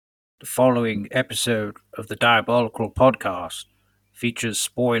The following episode of the Diabolical Podcast features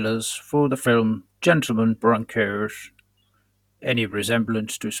spoilers for the film Gentlemen Broncos. Any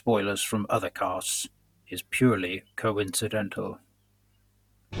resemblance to spoilers from other casts is purely coincidental.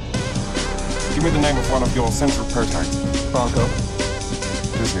 Give me the name of one of your central protags. Bronco.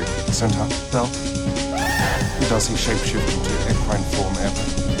 Who's he? The centaur? No. Does he shapeshift into equine form ever?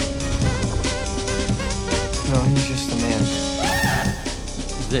 No, he's just a man.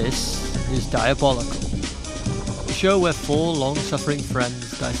 This is Diabolical, a show where four long-suffering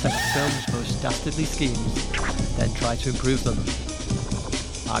friends dissect film's most dastardly schemes, then try to improve them.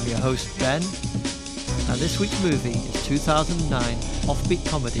 I'm your host, Ben, and this week's movie is 2009 offbeat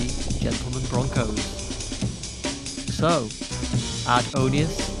comedy Gentlemen Broncos. So, add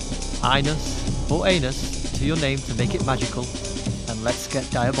onius, inus, or anus to your name to make it magical, and let's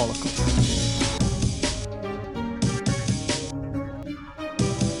get diabolical.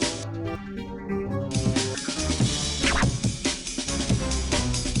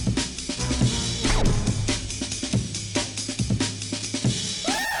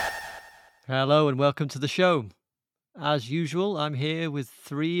 Hello and welcome to the show. As usual, I'm here with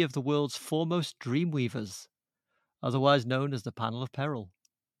three of the world's foremost dreamweavers, otherwise known as the Panel of Peril.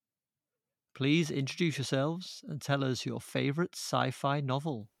 Please introduce yourselves and tell us your favourite sci-fi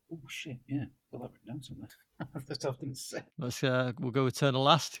novel. Oh shit, yeah. Well, I've written down something. That's what I didn't say. We'll go with Turner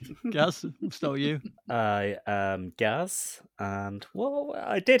last. Gaz, we'll start with you. I am Gaz, and well,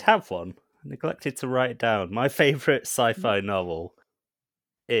 I did have one. I neglected to write it down. My favourite sci-fi novel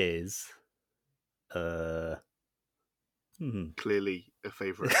is Clearly a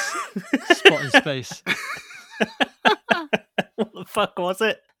favourite. Spot in Space. What the fuck was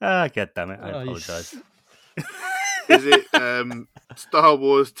it? Ah, god damn it! I apologise. Is it Star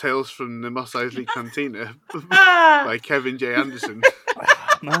Wars Tales from the Mos Eisley Cantina by Kevin J. Anderson?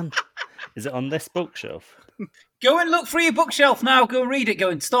 Man, is it on this bookshelf? Go and look through your bookshelf now. Go and read it. Go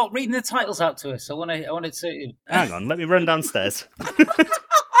and start reading the titles out to us. I want to see. Hang on, let me run downstairs.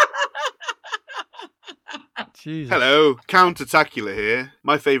 Jesus. Hello, Countertacular here.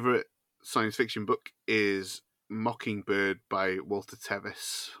 My favourite science fiction book is Mockingbird by Walter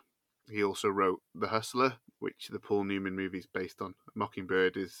Tevis. He also wrote The Hustler, which the Paul Newman movie is based on.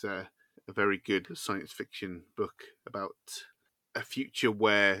 Mockingbird is a very good science fiction book about a future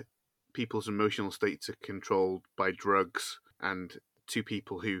where people's emotional states are controlled by drugs and two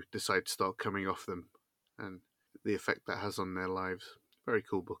people who decide to start coming off them and the effect that has on their lives. Very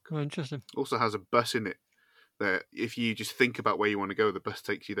cool book. Oh, interesting. Also has a bus in it that if you just think about where you want to go, the bus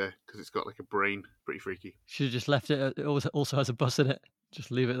takes you there because it's got like a brain. Pretty freaky. Should have just left it. It also has a bus in it. Just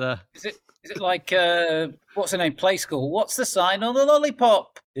leave it there. Is it like what's the name? Play School. What's the sign on the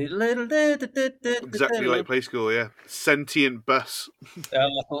lollipop? Exactly like Play School, yeah. Sentient bus. Oh,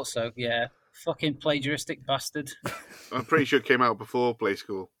 I thought so. Yeah. Fucking plagiaristic bastard. I'm pretty sure it came out before Play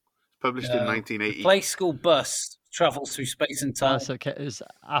School. Published in The 1980. Play School bus travels through space and time. So it was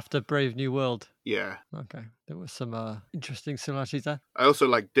after Brave New World. Yeah. Okay, there was some interesting similarities there. I also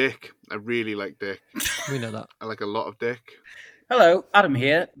like Dick. I really like Dick. We know that. I like a lot of Dick. Hello, Adam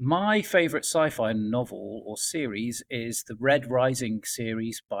here. My favourite sci-fi novel or series is the Red Rising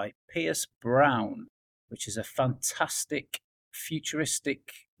series by Pierce Brown, which is a fantastic,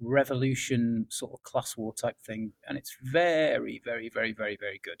 futuristic revolution sort of class war type thing, and it's very, very, very, very,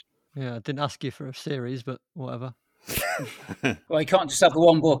 very good. Yeah, I didn't ask you for a series, but whatever. Well, you can't just have the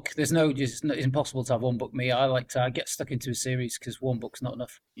one book. It's impossible to have one book. I get stuck into a series because one book's not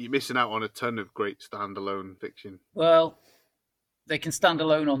enough. You're missing out on a ton of great standalone fiction. Well, they can stand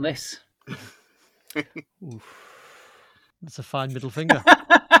alone on this. That's a fine middle finger.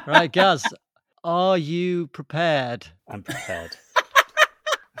 Right, Gaz, are you prepared? I'm prepared.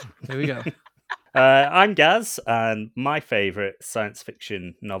 Here we go. I'm Gaz, and my favourite science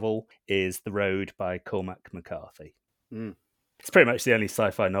fiction novel is The Road by Cormac McCarthy. It's pretty much the only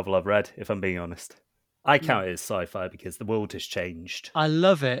sci-fi novel I've read, if I'm being honest. I count it as sci-fi because the world has changed. I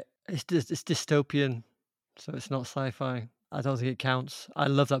love it. It's dystopian, so it's not sci-fi. I don't think it counts. I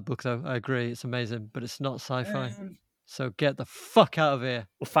love that book, though. I agree. It's amazing, but it's not sci-fi. So get the fuck out of here.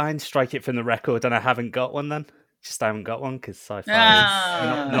 Well, fine, strike it from the record, and I haven't got one then. Just I haven't got one because sci-fi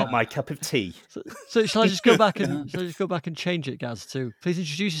is not my cup of tea. So shall I just go back and change it, Gaz? To please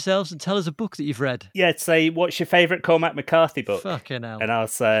introduce yourselves and tell us a book that you've read. Yeah, say what's your favourite Cormac McCarthy book? Fucking hell. And I'll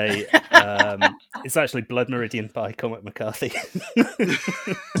say it's actually Blood Meridian by Cormac McCarthy.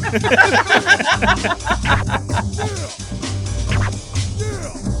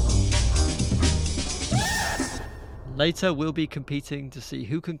 Later, we'll be competing to see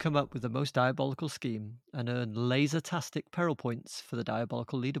who can come up with the most diabolical scheme and earn laser-tastic peril points for the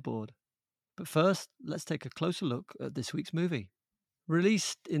diabolical leaderboard. But first, let's take a closer look at this week's movie.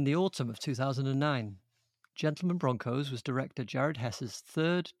 Released in the autumn of 2009, Gentlemen Broncos was director Jared Hess's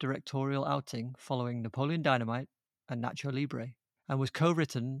third directorial outing following Napoleon Dynamite and Nacho Libre, and was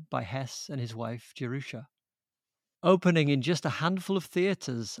co-written by Hess and his wife, Jerusha. Opening in just a handful of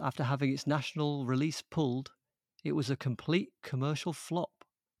theatres after having its national release pulled, it was a complete commercial flop,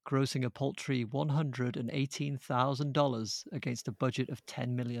 grossing a paltry $118,000 against a budget of $10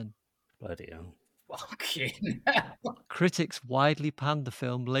 million. Bloody hell. Fucking Critics widely panned the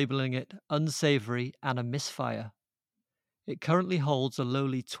film, labelling it unsavoury and a misfire. It currently holds a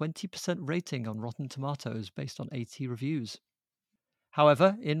lowly 20% rating on Rotten Tomatoes based on 80 reviews.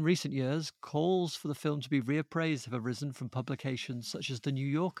 However, in recent years, calls for the film to be reappraised have arisen from publications such as The New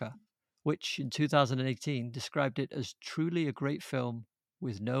Yorker, which in 2018 described it as truly a great film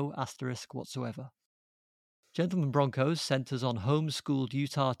with no asterisk whatsoever. Gentlemen Broncos centers on homeschooled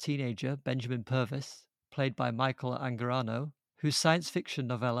Utah teenager Benjamin Purvis, played by Michael Angarano, whose science fiction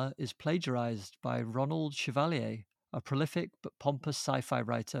novella is plagiarized by Ronald Chevalier, a prolific but pompous sci-fi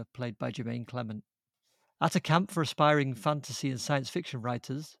writer played by Jermaine Clement. At a camp for aspiring fantasy and science fiction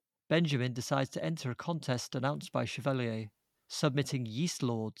writers, Benjamin decides to enter a contest announced by Chevalier, submitting Yeast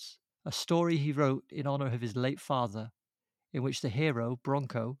Lords, a story he wrote in honor of his late father, in which the hero,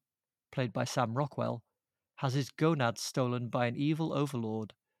 Bronco, played by Sam Rockwell, has his gonads stolen by an evil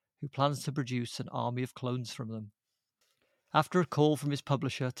overlord who plans to produce an army of clones from them. After a call from his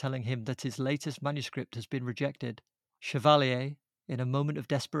publisher telling him that his latest manuscript has been rejected, Chevalier, in a moment of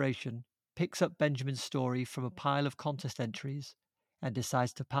desperation, picks up Benjamin's story from a pile of contest entries and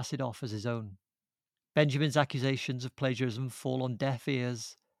decides to pass it off as his own. Benjamin's accusations of plagiarism fall on deaf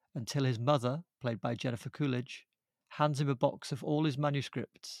ears until his mother, played by Jennifer Coolidge, hands him a box of all his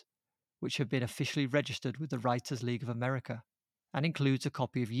manuscripts, which have been officially registered with the Writers' League of America, and includes a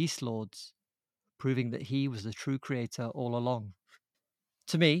copy of Yeast Lords, proving that he was the true creator all along.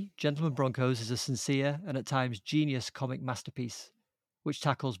 To me, Gentlemen Broncos is a sincere and at times genius comic masterpiece, which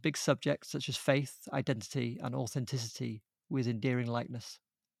tackles big subjects such as faith, identity, and authenticity with endearing likeness.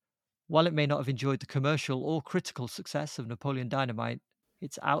 While it may not have enjoyed the commercial or critical success of Napoleon Dynamite,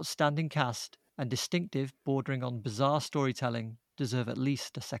 its outstanding cast and distinctive, bordering on bizarre storytelling deserve at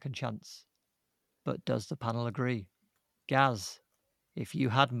least a second chance. But does the panel agree? Gaz, if you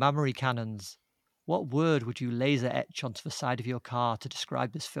had memory cannons, what word would you laser etch onto the side of your car to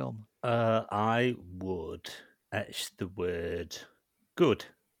describe this film? I would etch the word good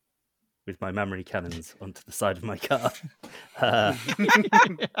with my memory cannons onto the side of my car.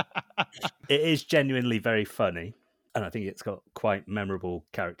 It is genuinely very funny, and I think it's got quite memorable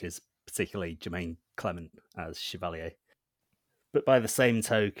characters, particularly Jermaine Clement as Chevalier. But by the same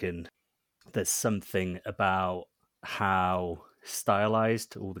token, there's something about how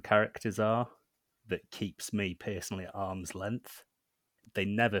stylized all the characters are that keeps me personally at arm's length. They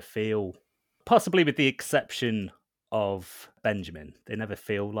never feel, possibly with the exception of Benjamin, they never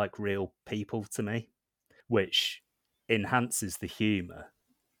feel like real people to me, which enhances the humour,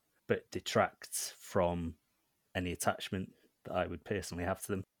 but detracts from any attachment that I would personally have to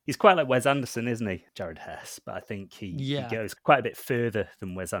them. He's quite like Wes Anderson, isn't he, Jared Hess? But I think he goes quite a bit further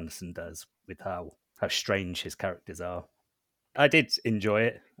than Wes Anderson does with how strange his characters are. I did enjoy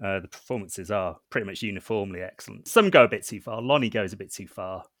it. The performances are pretty much uniformly excellent. Some go a bit too far. Lonnie goes a bit too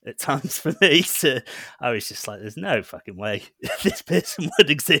far at times for me. So I was just like, there's no fucking way this person would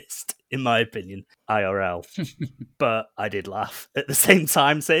exist, in my opinion, IRL. But I did laugh at the same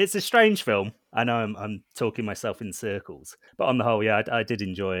time. So it's a strange film. I know I'm talking myself in circles. But on the whole, yeah, I did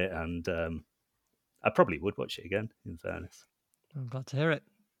enjoy it. And I probably would watch it again, in fairness. I'm glad to hear it.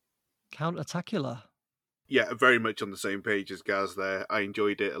 Count Attacula. Yeah, very much on the same page as Gaz there. I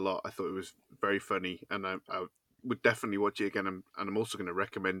enjoyed it a lot. I thought it was very funny, and I would definitely watch it again. And I'm also going to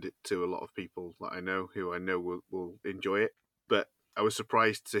recommend it to a lot of people that I know who I know will enjoy it. But I was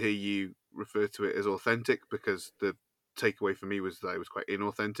surprised to hear you refer to it as authentic, because the takeaway for me was that it was quite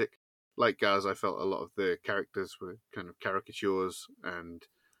inauthentic. Like Gaz, I felt a lot of the characters were kind of caricatures, and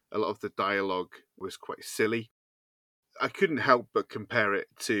a lot of the dialogue was quite silly. I couldn't help but compare it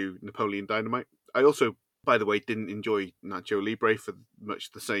to Napoleon Dynamite. I also, by the way, didn't enjoy Nacho Libre for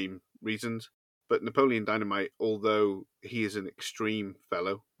much the same reasons. But Napoleon Dynamite, although he is an extreme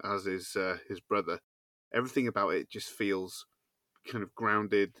fellow, as is his brother, everything about it just feels kind of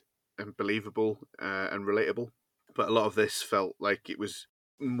grounded and believable and relatable. But a lot of this felt like it was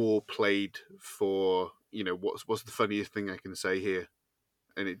more played for, what's the funniest thing I can say here?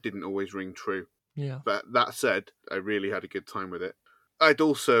 And it didn't always ring true. Yeah. But that said, I really had a good time with it. I'd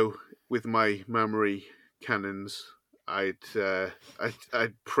also, with my memory cannons, I'd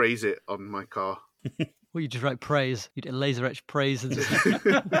praise it on my car. Well, you just write praise. You'd laser etch praise and just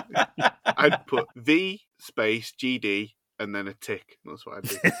I'd put V space GD and then a tick. That's what I'd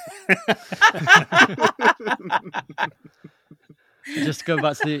do. just go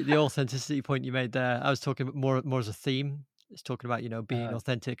back to the authenticity point you made there. I was talking more as a theme. It's talking about, being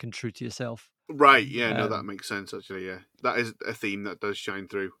authentic and true to yourself. Right, yeah, no, that makes sense, actually, yeah. That is a theme that does shine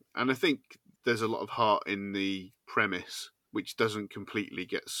through. And I think there's a lot of heart in the premise, which doesn't completely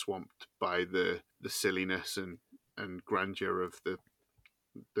get swamped by the silliness and grandeur of the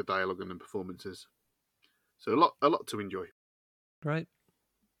dialogue and the performances. So a lot to enjoy. Great.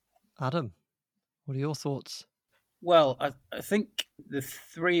 Adam, what are your thoughts? Well, I think the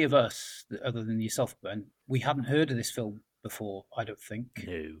three of us, other than yourself, Ben, we hadn't heard of this film before, I don't think.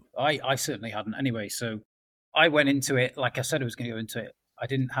 No. I certainly hadn't anyway. So I went into it, like I said I was going to go into it. I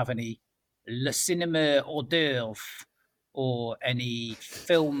didn't have any le cinéma hors d'oeuvre or any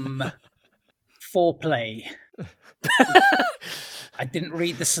film foreplay. I didn't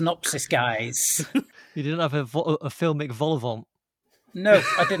read the synopsis, guys. You didn't have a filmic vol-au-vent? No,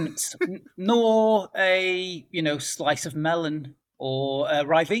 I didn't. Nor a, slice of melon or a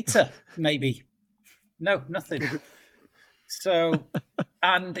Ryvita, maybe. No, nothing. So,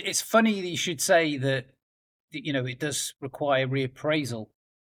 and it's funny that you should say that, it does require reappraisal,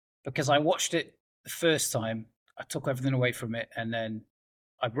 because I watched it the first time, I took everything away from it, and then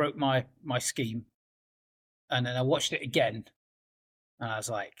I wrote my scheme, and then I watched it again, and I was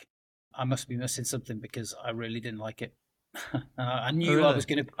like, I must be missing something because I really didn't like it. I knew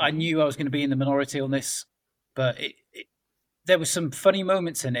really? I knew I was going to be in the minority on this, but there were some funny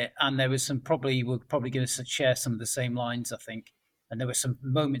moments in it, and there was some we're probably going to share some of the same lines, I think. And there were some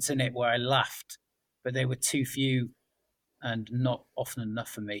moments in it where I laughed, but they were too few and not often enough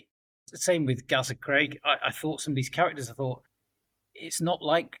for me. The same with Gaza Craig. I thought some of these characters, I thought it's not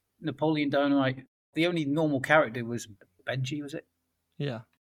like Napoleon Dynamite. The only normal character was Benji, was it? Yeah.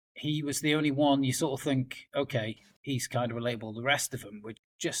 He was the only one you sort of think, okay, he's kind of relatable. The rest of them were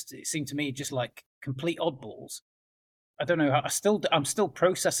it seemed to me just like complete oddballs. I don't know. I'm still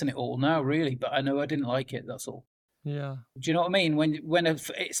processing it all now, really, but I know I didn't like it. That's all. Yeah. Do you know what I mean? When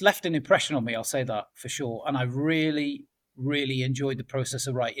it's left an impression on me, I'll say that for sure. And I really, really enjoyed the process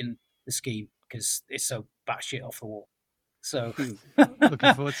of writing the scheme because it's so batshit off the wall. So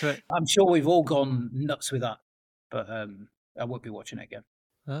looking forward to it. I'm sure we've all gone nuts with that, but I won't be watching it again.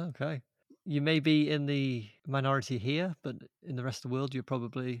 Oh, okay. You may be in the minority here, but in the rest of the world, you're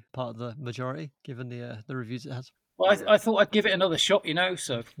probably part of the majority, given the reviews it has. Well, I thought I'd give it another shot,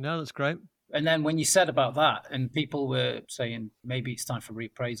 So no, that's great. And then when you said about that, and people were saying maybe it's time for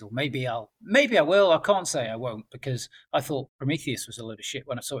reappraisal, maybe I will. I can't say I won't, because I thought Prometheus was a load of shit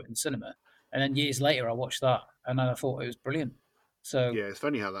when I saw it in the cinema, and then years later I watched that, and I thought it was brilliant. So yeah, it's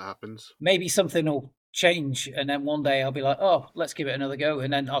funny how that happens. Maybe something will change, and then one day I'll be like, oh, let's give it another go,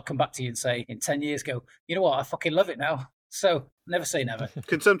 and then I'll come back to you and say in 10 years, you know what, I fucking love it now. So never say never.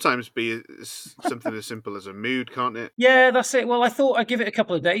 Can sometimes be something as simple as a mood, can't it? Yeah, that's it. Well, I thought I'd give it a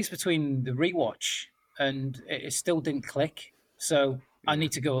couple of days between the rewatch, and it still didn't click. So I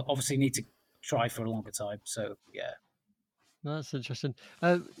need to try for a longer time. So yeah. That's interesting.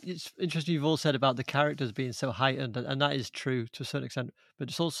 It's interesting you've all said about the characters being so heightened, and that is true to a certain extent, but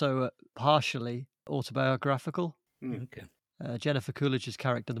it's also partially autobiographical. Okay. Jennifer Coolidge's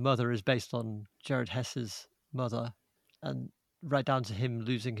character, the mother, is based on Jared Hess's mother, and right down to him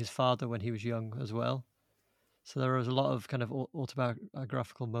losing his father when he was young as well. So there was a lot of kind of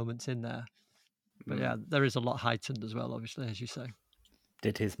autobiographical moments in there. But yeah, there is a lot heightened as well, obviously, as you say.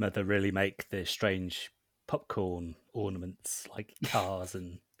 Did his mother really make the strange popcorn ornaments like cars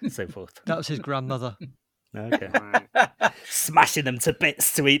and so forth? That was his grandmother. Okay. Smashing them to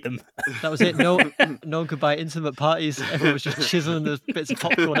bits to eat them. That was it. No one could buy intimate parties. Everyone was just chiseling the bits of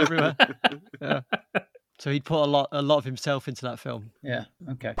popcorn everywhere. Yeah. So he'd put a lot of himself into that film. Yeah.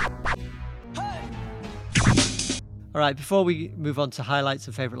 Okay. All right. Before we move on to highlights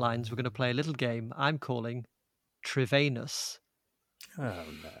and favourite lines, we're going to play a little game I'm calling Trivanus. Oh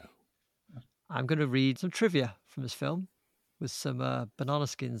no. I'm going to read some trivia from this film with some banana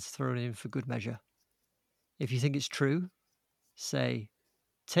skins thrown in for good measure. If you think it's true, say,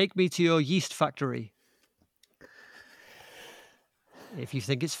 "Take me to your yeast factory." If you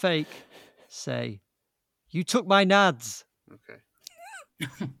think it's fake, say, "You took my nads."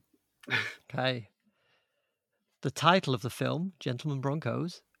 Okay. Okay. The title of the film, Gentlemen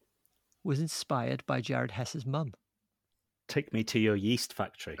Broncos, was inspired by Jared Hess's mum. Take me to your yeast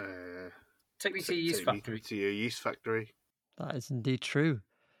factory. Take me to your yeast Take me factory. to your yeast factory. That is indeed true.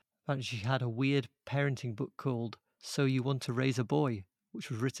 Apparently, she had a weird parenting book called So You Want to Raise a Boy,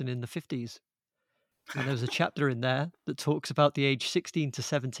 which was written in the 50s. And there's a chapter in there that talks about the age 16 to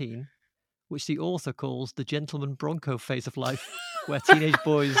 17, which the author calls the gentleman bronco phase of life, where teenage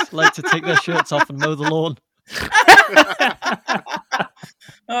boys like to take their shirts off and mow the lawn.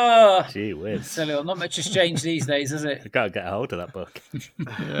 Oh, Gee whiz. silly. Not much has changed these days, has it? I've got to get a hold of that book.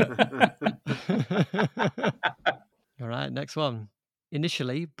 All right, next one.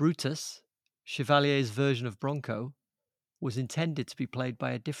 Initially, Brutus, Chevalier's version of Bronco, was intended to be played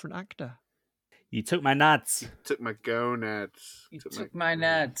by a different actor. You took my nads. Took my gonads. You took my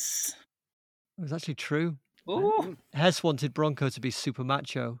nads. It was actually true. Ooh. Hess wanted Bronco to be super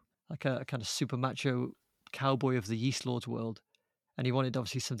macho, like a kind of super macho cowboy of the Yeast Lords world. And he wanted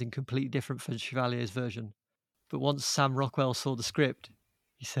obviously something completely different for Chevalier's version. But once Sam Rockwell saw the script,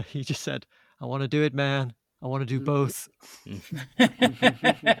 he just said, I want to do it, man. I want to do both.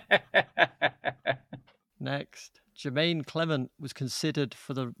 Next, Jermaine Clement was considered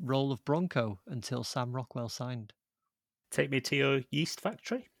for the role of Bronco until Sam Rockwell signed. Take me to your yeast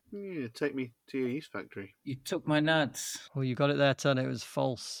factory. Yeah, take me to your yeast factory. You took my nads. Oh, you got it there, Ton. It was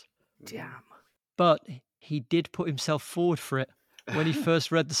false. Damn. But he did put himself forward for it. When he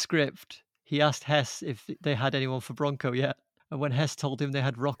first read the script, he asked Hess if they had anyone for Bronco yet. And when Hess told him they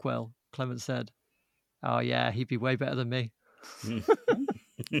had Rockwell, Clement said, oh, yeah, he'd be way better than me.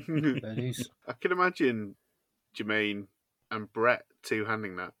 I can imagine Jermaine and Brett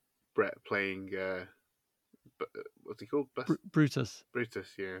two-handing that. Brett playing, what's he called? Brutus. Brutus,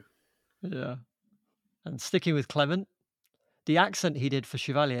 yeah. Yeah. And sticking with Clement, the accent he did for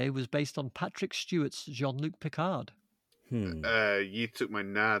Chevalier was based on Patrick Stewart's Jean-Luc Picard. You took my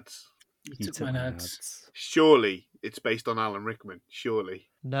nads. You took my nads. Surely it's based on Alan Rickman. Surely.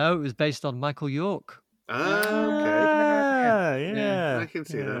 No, it was based on Michael York. Okay. Yeah. I can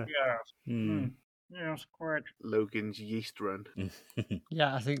see that. Yes, quite. Logan's Yeast Run.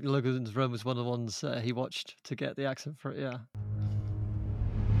 Yeah, I think Logan's Run was one of the ones he watched to get the accent for it, yeah.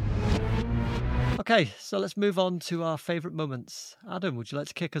 Okay, so let's move on to our favourite moments. Adam, would you like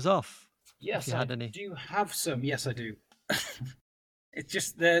to kick us off? Yes, you had I any. do have some. Yes, I do. It's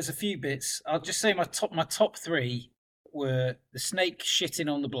just there's a few bits. I'll just say my top three were the snake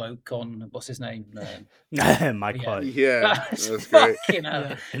shitting on the bloke on what's his name? Mike Yeah. White. Yeah, that's great. Fucking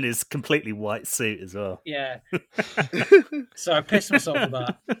hell. In his completely white suit as well. Yeah. So I pissed myself with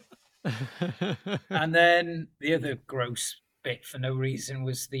that. And then the other gross bit for no reason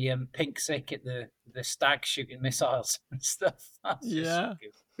was the pink sick at the stag shooting missiles and stuff. That's just Yeah. so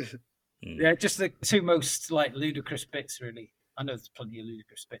good. Yeah, just the two most ludicrous bits, really. I know there's plenty of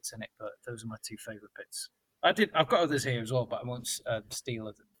ludicrous bits in it, but those are my two favourite bits. I've got others here as well, but I won't steal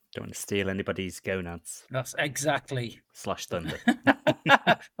them. Don't want to steal anybody's gonads. That's exactly. Slash thunder.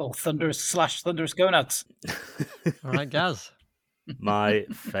 Oh, thunderous gonads. All right, Gaz. My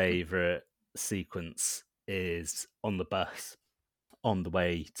favourite sequence is on the bus on the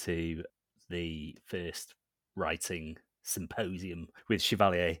way to the first writing symposium with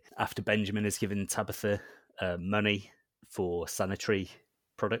Chevalier after Benjamin has given Tabitha money for sanitary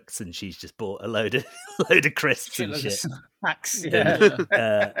products and she's just bought a load of crisps and shit. Snacks,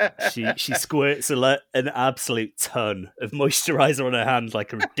 yeah. She squirts an absolute ton of moisturizer on her hand,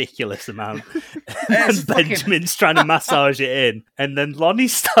 like a ridiculous amount. And Benjamin's trying to massage it in, and then Lonnie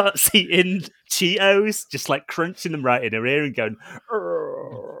starts eating Cheetos, just like crunching them right in her ear and going.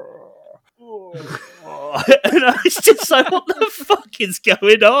 And I was just like, what the fuck is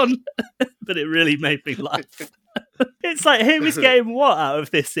going on? But it really made me laugh. It's like, who was getting what out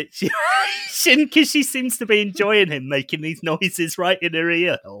of this situation? Because she seems to be enjoying him making these noises right in her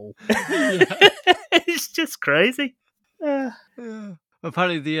ear hole. It's just crazy.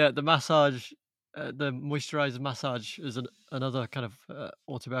 Apparently, the massage, the moisturizer massage, is another kind of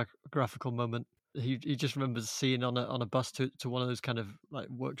autobiographical moment. He just remembers seeing on a bus to one of those kind of like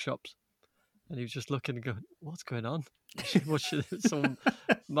workshops, and he was just looking and going, "What's going on?" Watching someone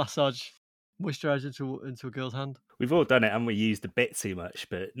massage moisturizer into a girl's hand. We've all done it, and we used a bit too much,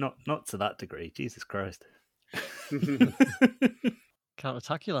 but not to that degree. Jesus Christ.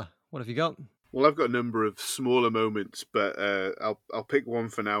 Countertacular. What have you got? Well, I've got a number of smaller moments, but I'll pick one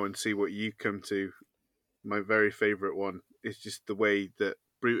for now and see what you come to. My very favourite one is just the way that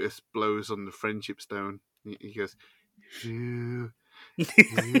Brutus blows on the friendship stone. He goes, "Phew."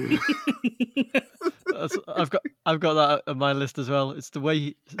 I've got that on my list as well. It's the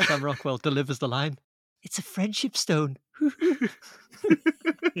way Sam Rockwell delivers the line. It's a friendship stone.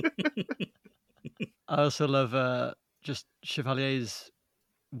 I also love just Chevalier's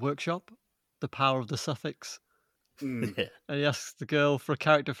workshop the power of the suffix. Mm. Yeah. And he asks the girl for a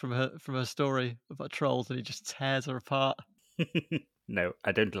character from her story about trolls, and he just tears her apart. No,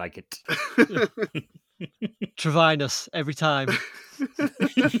 I don't like it. Trevinus every time.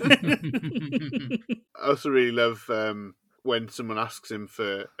 I also really love when someone asks him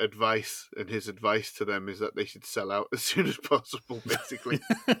for advice, and his advice to them is that they should sell out as soon as possible, basically.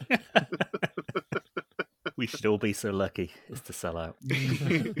 We should all be so lucky as to sell out.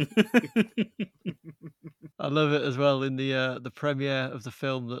 I love it as well in the premiere of the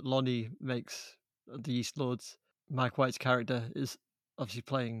film that Lonnie makes, the East Lords. Mike White's character is obviously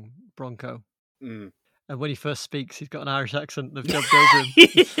playing Bronco. Mm. And when he first speaks, he's got an Irish accent. They've dubbed over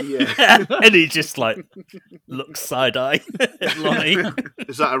him. Yeah. And he just like looks side-eye at Lonnie.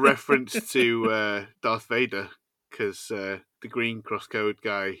 Is that a reference to Darth Vader? Because the Green Cross Code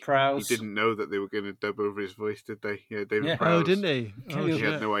guy, Prowse. he didn't know that they were going to dub over his voice, did they? Yeah, David Yeah. Prowse. Oh, didn't he? Oh, He He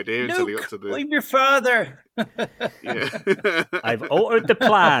had shit. no idea until he got to Luke, the... I'm your father. Yeah. I've altered the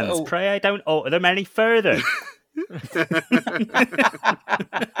plans. Oh. Pray I don't alter them any further.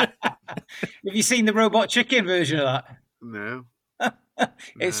 Have you seen the Robot Chicken version of that? No.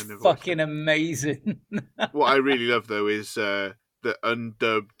 It's never watched fucking amazing. What I really love, though, is the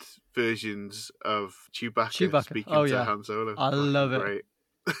undubbed versions of Chewbacca speaking Oh, to yeah. Han Solo. I love it. Great.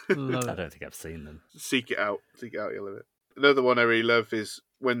 Love I it. don't think I've seen them. Seek it out, you'll love it. Another one I really love is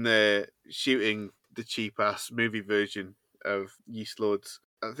when they're shooting the cheap-ass movie version of Yeast Lords.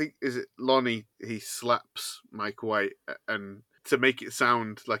 I think, is it Lonnie, he slaps Mike White, and to make it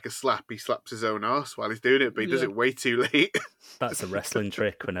sound like a slap, he slaps his own arse while he's doing it, but he does Yeah. it way too late. That's a wrestling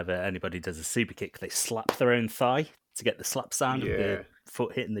trick. Whenever anybody does a super kick, they slap their own thigh to get the slap sound of Yeah. the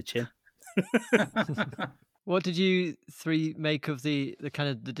foot hitting the chin. What did you three make of the kind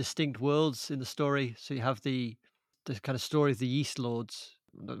of the distinct worlds in the story? So you have the kind of story of the Yeast Lords.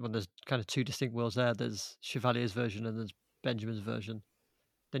 When there's kind of two distinct worlds there. There's Chevalier's version and there's Benjamin's version.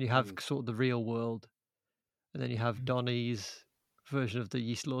 Then you have sort of the real world, and then you have Donnie's version of the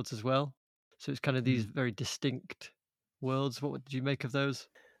Yeast Lords as well. So it's kind of these very distinct worlds. What did you make of those?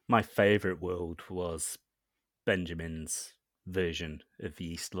 My favourite world was Benjamin's version of the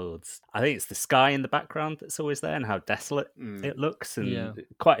East Lords. I think it's the sky in the background that's always there and how desolate it looks. And Yeah.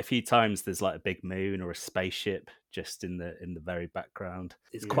 quite a few times there's like a big moon or a spaceship just in the very background.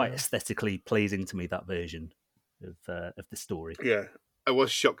 It's quite aesthetically pleasing to me, that version of the story. Yeah. I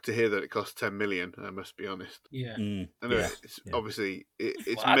was shocked to hear that it cost 10 million, I must be honest. Yeah. Mm, I know yeah. obviously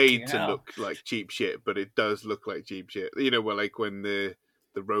it's Fucking made to hell. look like cheap shit, but it does look like cheap shit. You know, well, like when the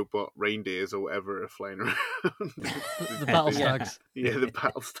robot reindeers or whatever are flying around. The battle stags. Yeah, the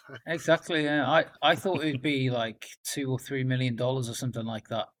battle stag. Exactly. Yeah. I thought it'd be like $2 or $3 million or something like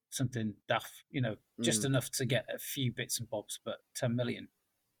that. Something daft, just enough to get a few bits and bobs, but 10 million.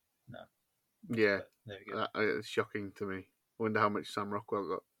 No. Yeah, There we go. it's shocking to me. I wonder how much Sam Rockwell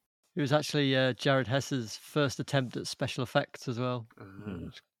got. It was actually Jared Hess's first attempt at special effects as well.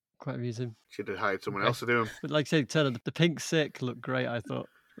 It's quite amusing. Should have hired someone else to do them. But like I say, Turner, the pink sick looked great, I thought.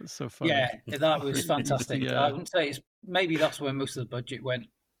 It was so funny. Yeah, that was fantastic. Yeah. I wouldn't say maybe that's where most of the budget went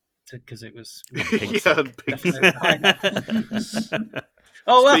to, because it was Yeah, and pink definitely.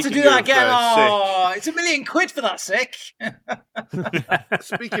 Oh, we'll have to do Speaking that of, again. sick. It's $1 million for that sick.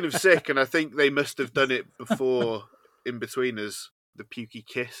 Speaking of sick, and I think they must have done it before In Betweeners, the pukey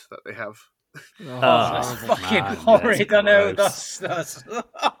kiss that they have. That's horrible. fucking Man, horrid. that's I know. gross. That's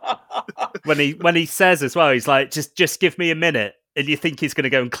when he says as well, he's like, just give me a minute, and you think he's going to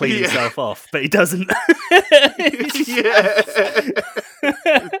go and clean himself off, but he doesn't. Yeah.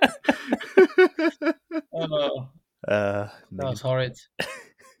 oh, Man. that's horrid.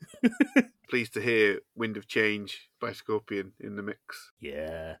 Pleased to hear Wind of Change by Scorpion in the mix.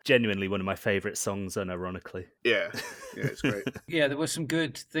 Yeah, genuinely one of my favourite songs, unironically. Yeah, it's great. Yeah, there were some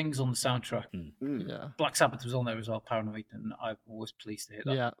good things on the soundtrack. Yeah. Black Sabbath was on there as well, Paranoid, and I'm always pleased to hear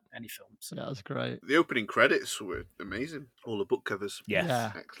that. Yeah. Any film. So. That was great. The opening credits were amazing. All the book covers. Yes.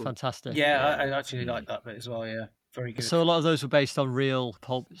 Yeah. Excellent. Fantastic. Yeah, I actually like that bit as well. Yeah, very good. So a lot of those were based on real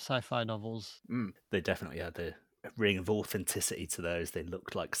pulp sci-fi novels. They definitely had a ring of authenticity to those. They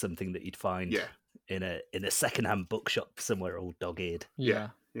looked like something that you'd find in a second-hand bookshop somewhere all dog-eared. Yeah,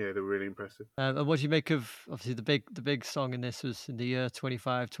 they're really impressive. And what do you make of, obviously, the big song in this was in the year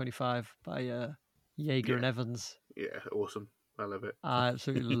 2525 by Jaeger and Evans. Yeah, awesome. I love it. I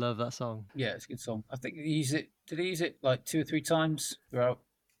absolutely love that song. Yeah, it's a good song. I think he used it. Did he use it like 2 or 3 times throughout?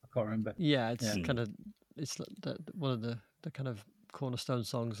 I can't remember. Yeah, it's kind of one of the kind of cornerstone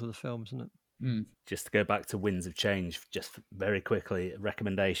songs of the film, isn't it? Just to go back to Winds of Change, just very quickly, a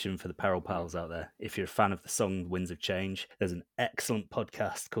recommendation for the Peril Pals out there. If you're a fan of the song Winds of Change, there's an excellent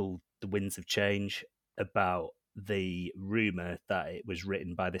podcast called The Winds of Change about the rumour that it was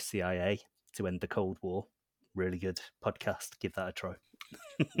written by the CIA to end the Cold War. Really good podcast. Give that a try.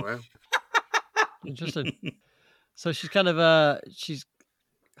 Wow. Interesting. So she's kind of she's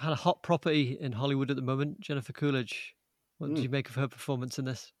had a hot property in Hollywood at the moment, Jennifer Coolidge. What do you make of her performance in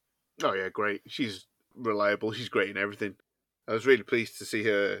this? Oh yeah, great. She's reliable. She's great in everything. I was really pleased to see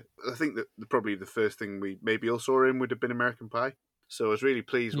her. I think that probably the first thing we maybe all saw her in would have been American Pie. So I was really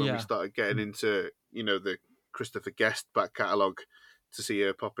pleased when we started getting into, the Christopher Guest back catalogue to see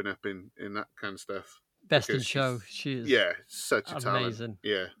her popping up in that kind of stuff. Best in Show. She is such a talent. Amazing.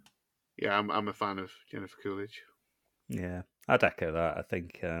 Yeah. Yeah, I'm a fan of Jennifer Coolidge. Yeah, I'd echo that. I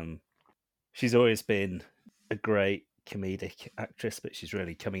think she's always been a great comedic actress, but she's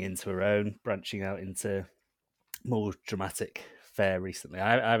really coming into her own, branching out into more dramatic fare recently.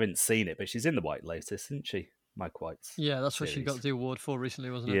 I haven't seen it, but she's in The White Lotus, isn't she? Mike White's. Yeah, that's series. what she got the award for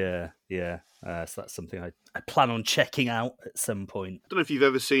recently, wasn't it? Yeah. So that's something I plan on checking out at some point. I don't know if you've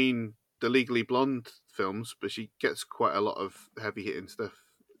ever seen the Legally Blonde films, but she gets quite a lot of heavy hitting stuff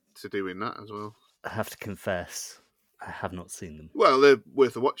to do in that as well. I have to confess, I have not seen them. Well, they're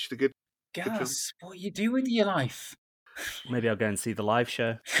worth a watch. They're good. Gaz, what you do with your life? Maybe I'll go and see the live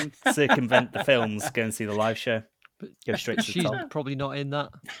show. Circumvent the films, go and see the live show. Go straight to the She's top. probably not in that.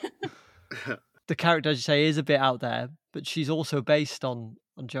 The character, as you say, is a bit out there, but she's also based on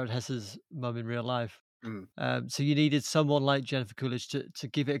Jared Hess's mum in real life. So you needed someone like Jennifer Coolidge to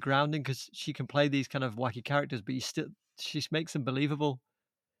give it a grounding, because she can play these kind of wacky characters, but she makes them believable.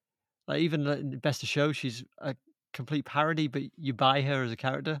 Like even in Best of Show, she's a complete parody, but you buy her as a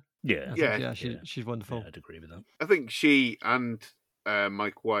character. She's wonderful. Yeah, I'd agree with that. I think she and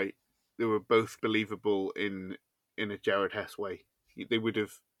Mike White, they were both believable in a Jared Hess way. They would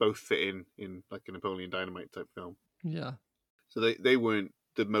have both fit in like a Napoleon Dynamite type film. Yeah. So they weren't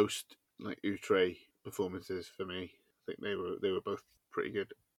the most like outre performances for me. I think they were both pretty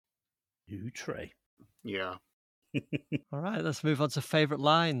good. Outre. Yeah. All right, let's move on to favourite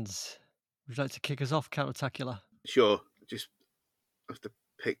lines. Would you like to kick us off, Countertacular? Sure. Just have to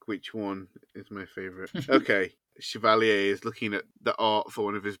pick which one is my favourite. Okay. Chevalier is looking at the art for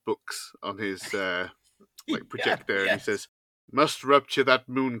one of his books on his projector, and he says, "Must rupture that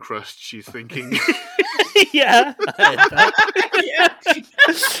moon crust," she's thinking. Yeah.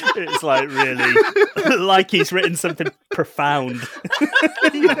 It's like really like he's written something profound.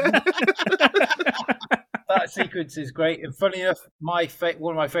 That sequence is great, and funny enough, one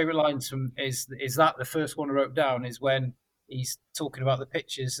of my favourite lines from is that the first one I wrote down is when he's talking about the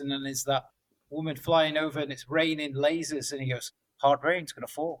pictures, and then there's that woman flying over, and it's raining lasers, and he goes, "Hard rain's gonna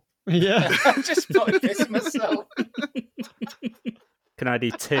fall." Yeah, I just fucking pissed myself. Can I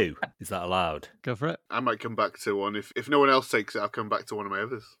do two? Is that allowed? Go for it. I might come back to one. If no one else takes it, I'll come back to one of my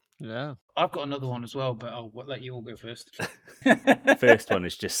others. Yeah. I've got another one as well, but I'll let you all go first. First one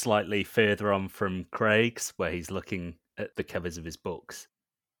is just slightly further on from Craig's, where he's looking at the covers of his books,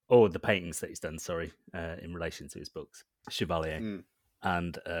 or the paintings that he's done, in relation to his books, Chevalier.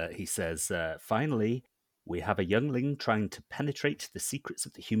 And he says, "Finally, we have a youngling trying to penetrate the secrets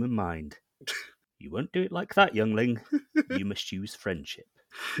of the human mind. You won't do it like that, youngling. You must use friendship."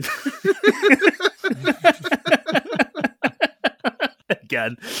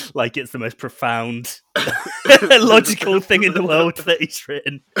 Again, like it's the most profound, logical thing in the world that he's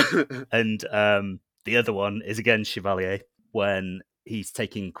written. And the other one is again Chevalier, when he's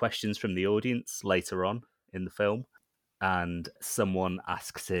taking questions from the audience later on in the film, and someone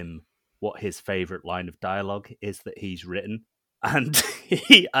asks him what his favourite line of dialogue is that he's written. And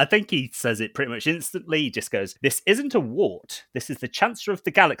I think he says it pretty much instantly. He just goes, "This isn't a wart. This is the Chancellor of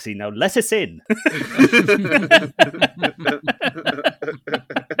the Galaxy. Now let us in."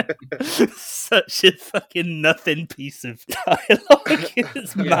 Such a fucking nothing piece of dialogue.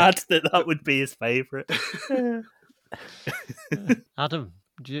 It's mad that would be his favourite. Adam,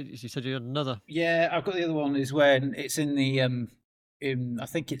 you said you had another. Yeah, I've got the other one. Is when it's in the I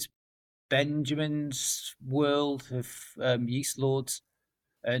think it's Benjamin's world of Yeast Lords,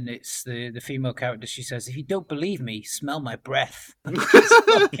 and it's the female character. She says, "If you don't believe me, smell my breath." It's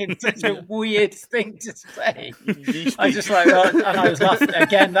fucking such a weird thing to say. I just like, and I was laughing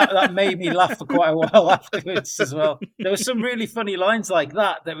again. That made me laugh for quite a while afterwards as well. There were some really funny lines like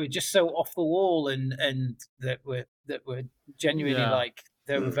that were just so off the wall, and that were genuinely like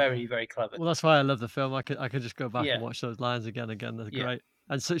they were very, very clever. Well, that's why I love the film. I could just go back and watch those lines again. They're great.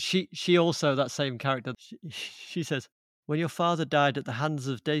 And so she also, that same character, she says, "When your father died at the hands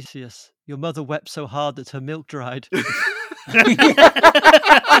of Decius, your mother wept so hard that her milk dried." Well,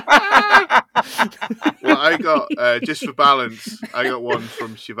 I got Just for balance, I got one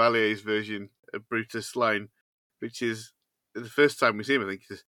from Chevalier's version of Brutus line, which is the first time we see him, I think he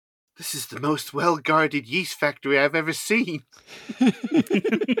says, "This is the most well-guarded yeast factory I've ever seen."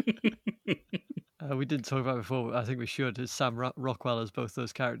 We didn't talk about it before, but I think we should. It's Sam Rockwell as both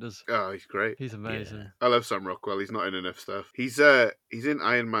those characters. Oh, he's great. He's amazing. Yeah. I love Sam Rockwell. He's not in enough stuff. He's in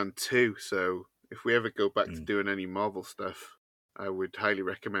Iron Man 2, so if we ever go back to doing any Marvel stuff, I would highly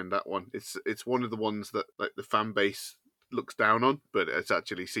recommend that one. It's one of the ones that like the fan base looks down on, but it's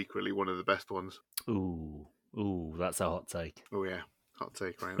actually secretly one of the best ones. Ooh, that's a hot take. Oh yeah, hot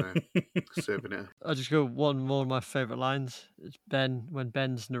take right there. Serving it. I'll just go one more of my favourite lines. It's Ben, when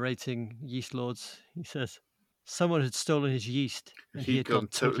Ben's narrating Yeast Lords, he says, "Someone had stolen his yeast and he had gone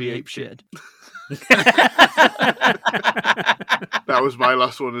totally apeshit." That was my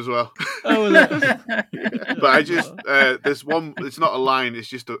last one as well. Oh, was it? But I just there's one. It's not a line. It's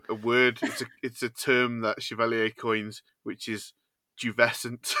just a word. It's a term that Chevalier coins, which is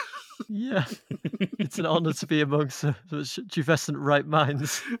juvescent. Yeah, it's an honour to be amongst such juvescent right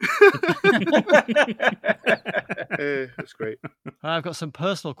minds. That's great. I've got some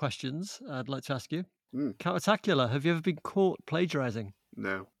personal questions I'd like to ask you. Countertacular, have you ever been caught plagiarising?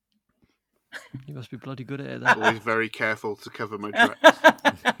 No. You must be bloody good at it then. Always very careful to cover my tracks.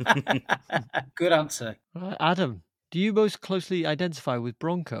 Good answer. Right, Adam, do you most closely identify with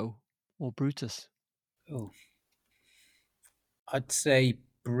Bronco or Brutus? Oh, I'd say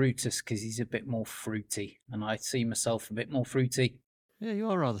Brutus because he's a bit more fruity, and I see myself a bit more fruity. Yeah, you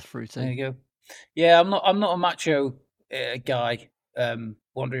are rather fruity. There you go. Yeah, I'm not a macho guy.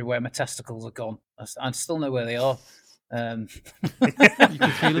 Wondering where my testicles are gone. I still know where they are. You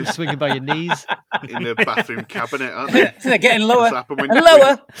can feel them swinging by your knees in the bathroom cabinet, aren't they? They're getting lower and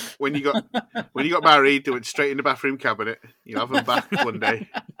lower. When you got married, they went straight in the bathroom cabinet. You'll have them back one day.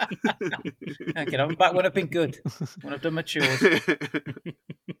 I can have them back when I've been good, when I've done my chores.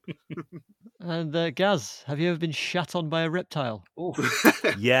 And Gaz, have you ever been shat on by a reptile?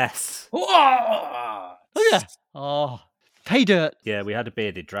 Yes. Oh yeah. Oh, pay dirt. Yeah, we had a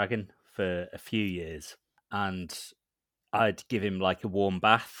bearded dragon for a few years, and I'd give him like a warm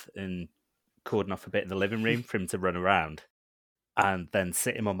bath and cordon off a bit in the living room for him to run around, and then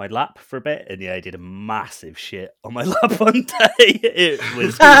sit him on my lap for a bit. And yeah, he did a massive shit on my lap one day. It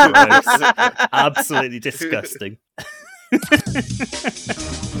was gross. Absolutely disgusting.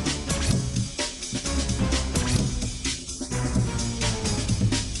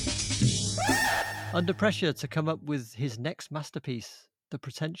 Under pressure to come up with his next masterpiece, the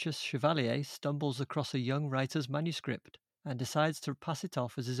pretentious Chevalier stumbles across a young writer's manuscript and decides to pass it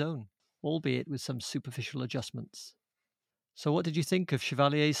off as his own, albeit with some superficial adjustments. So what did you think of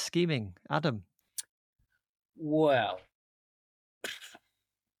Chevalier's scheming, Adam? Well,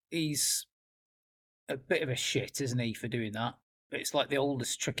 he's a bit of a shit, isn't he, for doing that? But it's like the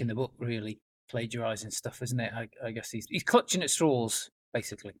oldest trick in the book, really, plagiarising stuff, isn't it? I guess he's clutching at straws,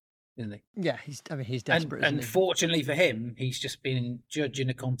 basically, isn't he? Yeah, he's desperate. And fortunately for him, he's just been judged in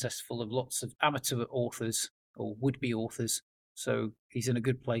a contest full of lots of amateur authors or would-be authors. So he's in a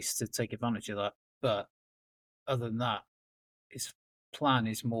good place to take advantage of that. But other than that, his plan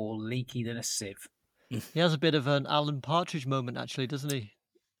is more leaky than a sieve. He has a bit of an Alan Partridge moment, actually, doesn't he,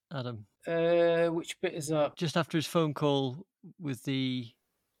 Adam? Which bit is that? Just after his phone call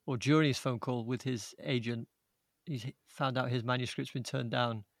or during his phone call with his agent, he's found out his manuscript's been turned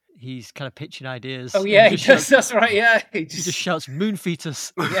down. He's kind of pitching ideas. Oh yeah, he does. That's right. Yeah, he just shouts "moon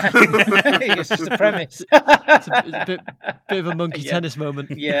fetus." Yeah, it's just a premise. It's a bit of a monkey tennis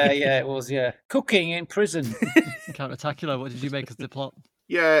moment. Yeah, it was. Yeah, cooking in prison. Countertacular. What did you make of the plot?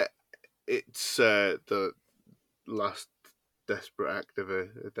 Yeah, it's the last desperate act of a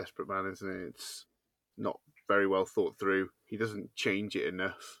desperate man, isn't it? It's not very well thought through. He doesn't change it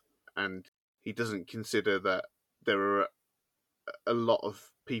enough, and he doesn't consider that there are a lot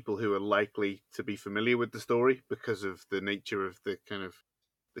of people who are likely to be familiar with the story because of the nature of the kind of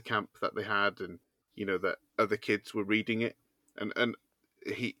the camp that they had, and you know that other kids were reading it, and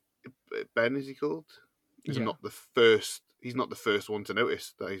Ben, is he called? He's not the first. He's not the first one to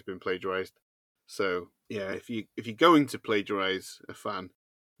notice that he's been plagiarized. So yeah, if you're going to plagiarize a fan,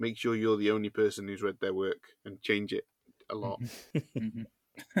 make sure you're the only person who's read their work and change it a lot. Mm-hmm.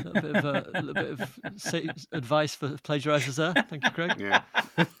 A little bit of advice for plagiarizers there. Thank you, Craig. Yeah.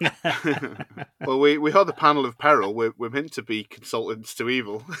 Well, we are the panel of peril. We're meant to be consultants to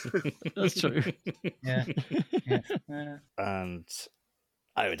evil. That's true. Yeah. And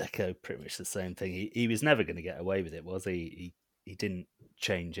I would echo pretty much the same thing. He was never going to get away with it, was he? He didn't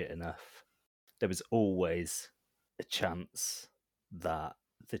change it enough. There was always a chance that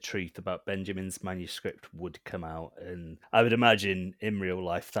the truth about Benjamin's manuscript would come out. And I would imagine in real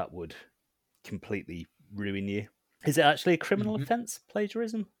life that would completely ruin you. Is it actually a criminal offence,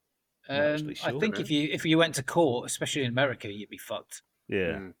 plagiarism? Not actually I sure. think if you went to court, especially in America, you'd be fucked.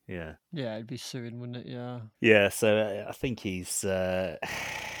 Yeah. Yeah, it'd be suing, wouldn't it? Yeah. Yeah, so I think he's...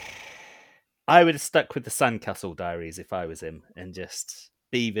 I would have stuck with the Sandcastle Diaries if I was him and just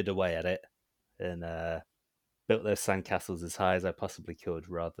beavered away at it and built those sandcastles as high as I possibly could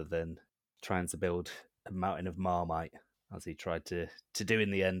rather than trying to build a mountain of Marmite as he tried to do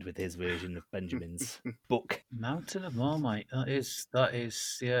in the end with his version of Benjamin's book. Mountain of Marmite. That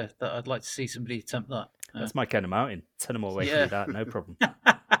is, yeah. That I'd like to see somebody attempt that. That's my kind of mountain. 10 more way through that, no problem.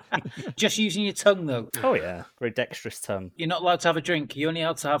 Just using your tongue, though. Oh, yeah. Very dexterous tongue. You're not allowed to have a drink. You're only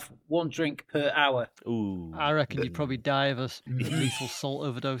allowed to have one drink per hour. Ooh. I reckon you'd probably die of a lethal salt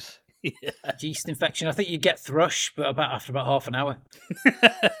overdose. Yeah. Yeast infection. I think you get thrush, but after about half an hour.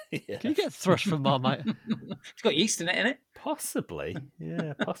 Yeah. Can you get thrush from Marmite? It's got yeast in it, innit? Possibly.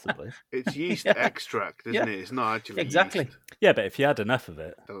 Yeah, possibly. It's yeast extract, isn't it? It's not actually Exactly. yeast. Yeah, but if you had enough of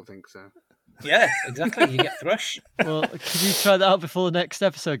it. I don't think so. Yeah, exactly. You get thrush. Well, can you try that out before the next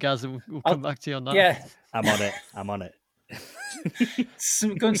episode, Gaz? And we'll come back to you on that. Yeah. I'm on it.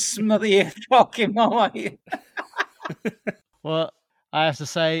 Go and smother your fucking Marmite. Well, I have to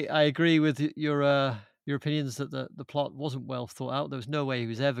say, I agree with your opinions that the plot wasn't well thought out. There was no way he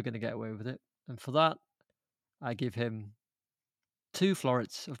was ever going to get away with it. And for that, I give him 2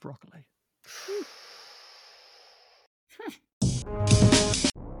 florets of broccoli.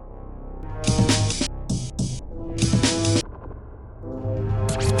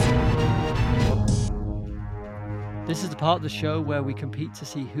 This is the part of the show where we compete to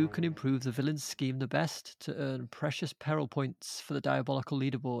see who can improve the villain's scheme the best to earn precious peril points for the diabolical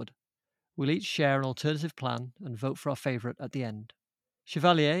leaderboard. We'll each share an alternative plan and vote for our favourite at the end.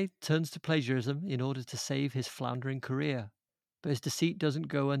 Chevalier turns to plagiarism in order to save his floundering career, but his deceit doesn't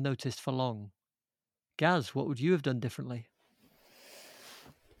go unnoticed for long. Gaz, what would you have done differently?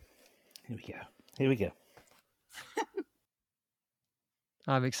 Here we go.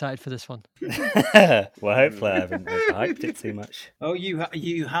 I'm excited for this one. Well, hopefully I haven't hyped it too much. Oh,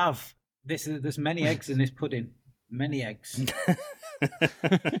 you have. There's many eggs in this pudding. Many eggs.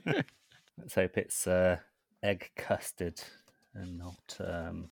 Let's hope it's egg custard and not...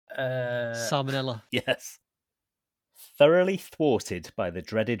 Salmonella. Yes. Thoroughly thwarted by the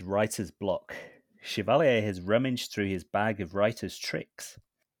dreaded writer's block, Chevalier has rummaged through his bag of writer's tricks.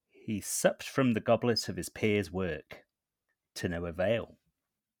 He supped from the goblet of his peer's work. To no avail.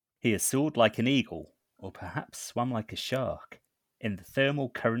 He has soared like an eagle, or perhaps swam like a shark, in the thermal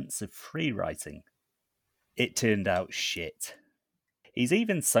currents of free writing. It turned out shit. He's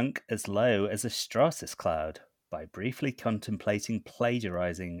even sunk as low as a stratus cloud by briefly contemplating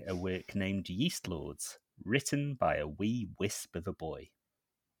plagiarizing a work named Yeast Lords, written by a wee wisp of a boy.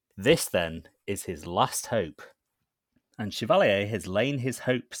 This, then, is his last hope, and Chevalier has lain his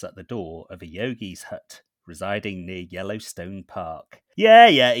hopes at the door of a yogi's hut residing near Yellowstone Park.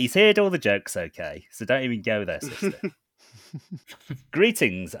 Yeah, he's heard all the jokes, okay, so don't even go there, sister.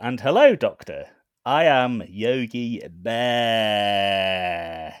 Greetings and hello, Doctor. I am Yogi Bear.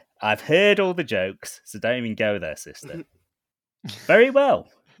 I've heard all the jokes, so don't even go there, sister. Very well,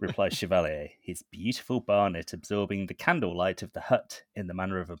 replies Chevalier, his beautiful barnet absorbing the candlelight of the hut in the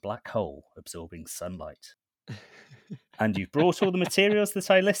manner of a black hole absorbing sunlight. And you've brought all the materials that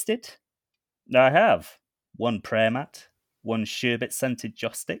I listed? I have. 1 prayer mat, 1 sherbet-scented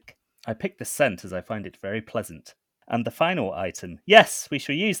joss stick. I picked the scent as I find it very pleasant. And the final item, yes, we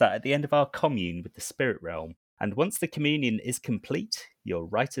shall use that at the end of our commune with the spirit realm. And once the communion is complete, your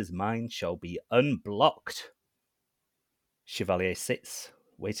writer's mind shall be unblocked. Chevalier sits,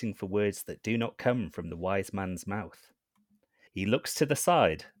 waiting for words that do not come from the wise man's mouth. He looks to the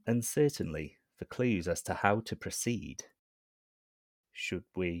side, uncertainly, for clues as to how to proceed. Should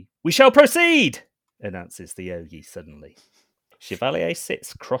we... We shall proceed! Announces the yogi suddenly. Chevalier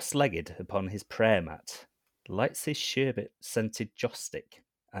sits cross-legged upon his prayer mat, lights his sherbet-scented joss stick,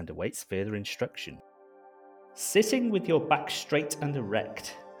 and awaits further instruction. Sitting with your back straight and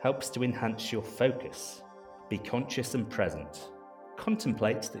erect helps to enhance your focus. Be conscious and present.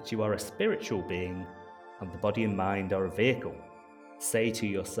 Contemplate that you are a spiritual being, and the body and mind are a vehicle. Say to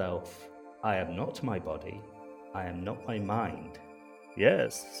yourself, I am not my body, I am not my mind.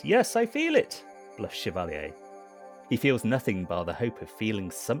 Yes, I feel it, bluffs Chevalier. He feels nothing bar the hope of feeling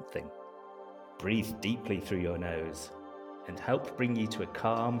something. Breathe deeply through your nose, and help bring you to a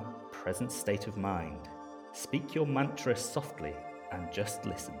calm, present state of mind. Speak your mantra softly, and just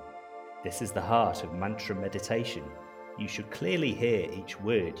listen. This is the heart of mantra meditation. You should clearly hear each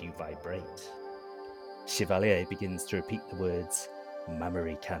word you vibrate. Chevalier begins to repeat the words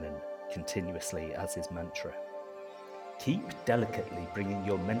 "Mammary Cannon" continuously as his mantra. Keep delicately bringing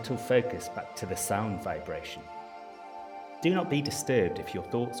your mental focus back to the sound vibration. Do not be disturbed if your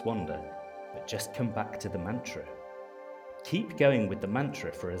thoughts wander, but just come back to the mantra. Keep going with the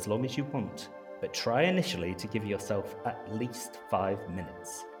mantra for as long as you want, but try initially to give yourself at least 5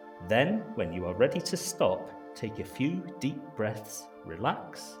 minutes. Then, when you are ready to stop, take a few deep breaths,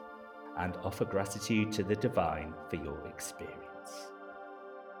 relax, and offer gratitude to the divine for your experience.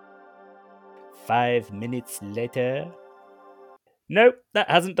 5 minutes later. Nope, that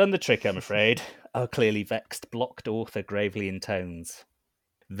hasn't done the trick, I'm afraid. Our clearly vexed blocked author gravely intones.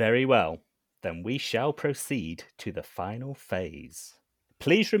 Very well, then we shall proceed to the final phase.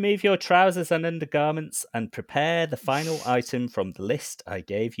 Please remove your trousers and undergarments and prepare the final item from the list I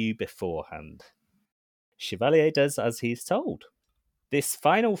gave you beforehand. Chevalier does as he's told. This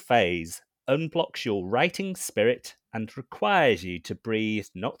final phase unblocks your writing spirit and requires you to breathe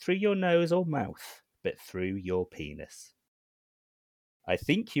not through your nose or mouth, but through your penis. I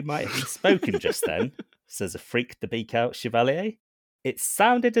think you might have spoken just then, says a freak the beak out Chevalier. It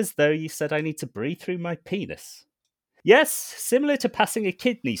sounded as though you said I need to breathe through my penis. Yes, similar to passing a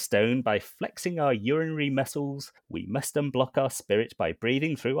kidney stone by flexing our urinary muscles, we must unblock our spirit by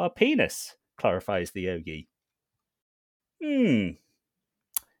breathing through our penis, clarifies the yogi.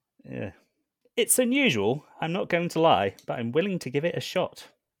 Yeah. It's unusual, I'm not going to lie, but I'm willing to give it a shot.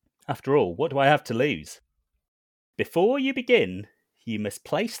 After all, what do I have to lose? Before you begin, you must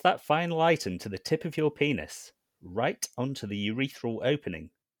place that final item to the tip of your penis, right onto the urethral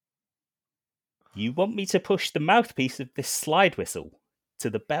opening. You want me to push the mouthpiece of this slide whistle to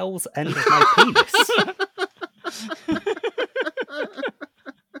the bell's end of my penis?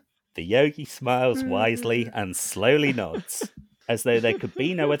 The yogi smiles wisely and slowly nods, as though there could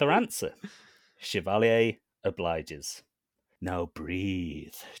be no other answer. Chevalier obliges. Now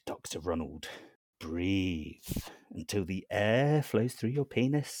breathe, Dr. Ronald. Breathe until the air flows through your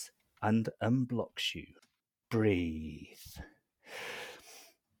penis and unblocks you. Breathe.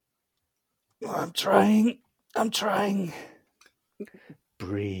 I'm trying.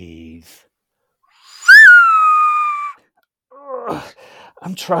 Breathe.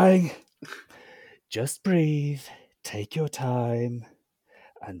 I'm trying. Just breathe. Take your time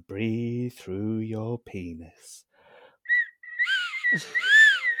and breathe through your penis.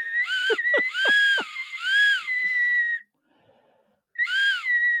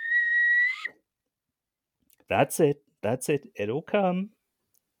 That's it. It'll come.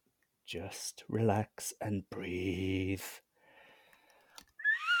 Just relax and breathe.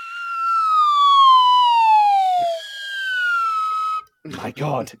 My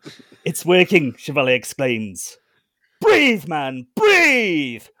God, it's working, Chevalier exclaims. Breathe, man,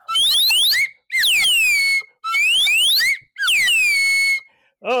 breathe!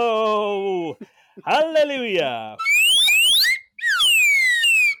 Oh, hallelujah!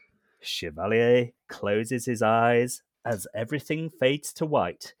 Chevalier closes his eyes as everything fades to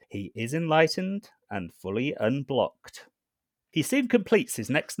white. He is enlightened and fully unblocked. He soon completes his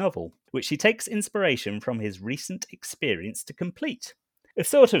next novel, which he takes inspiration from his recent experience to complete. A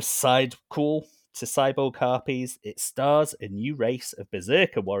sort of sidequel to Cyborg Harpies, it stars a new race of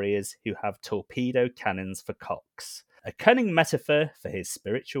berserker warriors who have torpedo cannons for cocks, a cunning metaphor for his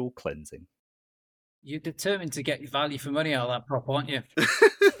spiritual cleansing. You're determined to get your value for money out of that prop, aren't you?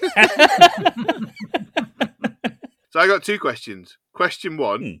 So I got 2 questions. Question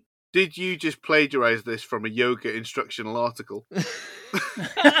 1, did you just plagiarise this from a yoga instructional article?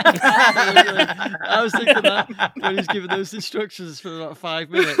 I was thinking that when he's giving those instructions for about 5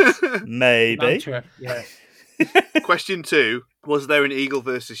 minutes. Maybe. Mantra, yeah. Question 2, was there an eagle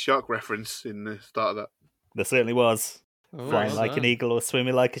versus shark reference in the start of that? There certainly was. Oh, Flying like an eagle or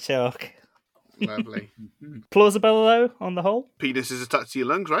swimming like a shark. Lovely. Plausible, though, on the whole. Penis is attached to your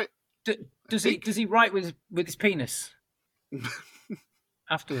lungs, right? Does he write with his penis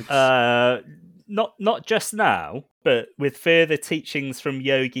afterwards? Not just now, but with further teachings from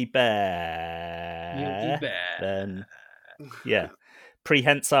Yogi Bear. Yogi Bear. Then, yeah,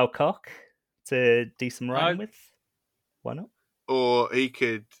 prehensile cock to do some writing with. Why not? Or he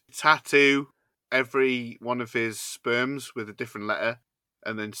could tattoo every one of his sperms with a different letter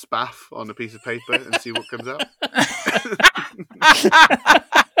and then spaff on a piece of paper and see what comes out.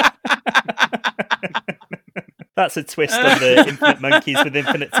 That's a twist on the Infinite Monkeys with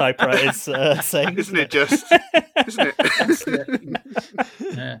Infinite Typewriters saying. Isn't it just? Isn't it?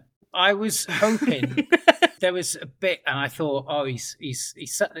 Yeah. I was hoping there was a bit, and I thought, oh, he's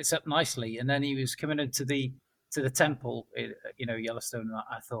set this up nicely, and then he was coming into the to the temple, Yellowstone. And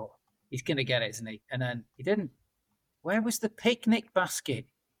I thought he's going to get it, isn't he? And then he didn't. Where was the picnic basket?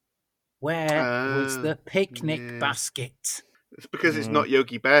 Where was the picnic basket? It's because it's not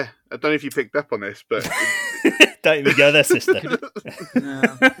Yogi Bear. I don't know if you picked up on this, but don't even go there, sister.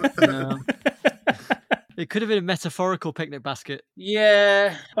 No. It could have been a metaphorical picnic basket.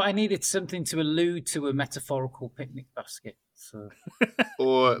 Yeah, but I needed something to allude to a metaphorical picnic basket. So.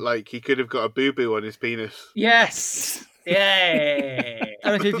 Or like he could have got a boo-boo on his penis. Yes. Yeah.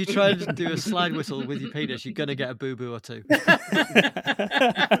 I reckon if you try to do a slide whistle with your penis, you're going to get a boo-boo or two.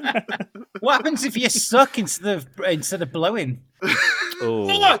 What happens if you suck instead of blowing?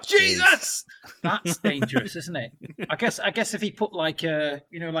 Oh, Jesus! That's dangerous, isn't it? I guess if he put like a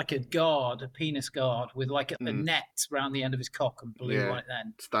guard, a penis guard, with like a net round the end of his cock and blew right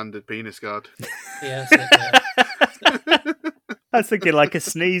then. Standard penis guard. Yeah. I was thinking like a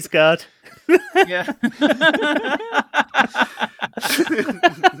sneeze guard. Yeah.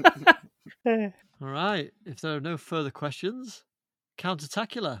 All right. If there are no further questions,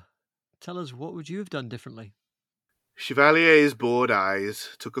 Countertacular, tell us, what would you have done differently? Chevalier's bored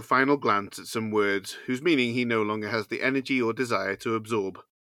eyes took a final glance at some words whose meaning he no longer has the energy or desire to absorb,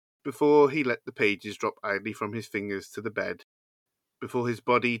 before he let the pages drop idly from his fingers to the bed, before his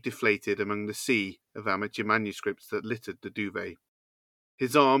body deflated among the sea of amateur manuscripts that littered the duvet.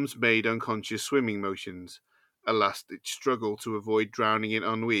 His arms made unconscious swimming motions, a last-ditch struggle to avoid drowning in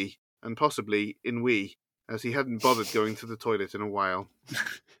ennui, and possibly ennui, as he hadn't bothered going to the toilet in a while.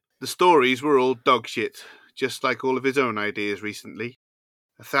 The stories were all dog shit, just like all of his own ideas recently.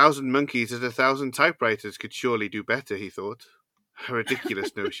 1,000 monkeys at 1,000 typewriters could surely do better, he thought. A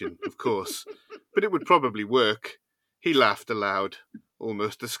ridiculous notion, of course, but it would probably work. He laughed aloud,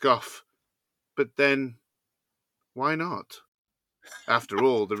 almost a scoff. But then, why not? After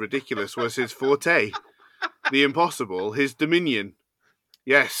all, the ridiculous was his forte. The impossible, his dominion.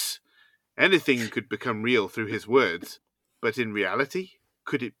 Yes, anything could become real through his words, but in reality,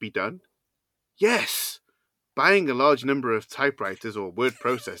 could it be done? Yes! Buying a large number of typewriters or word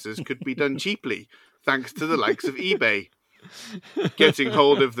processors could be done cheaply, thanks to the likes of eBay. Getting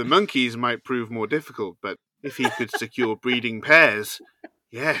hold of the monkeys might prove more difficult, but if he could secure breeding pairs,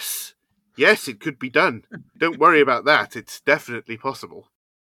 yes, it could be done. Don't worry about that, it's definitely possible.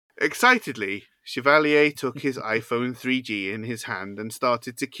 Excitedly, Chevalier took his iPhone 3G in his hand and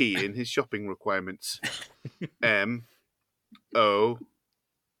started to key in his shopping requirements. M-O-N-K.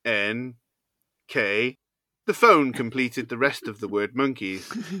 The phone completed the rest of the word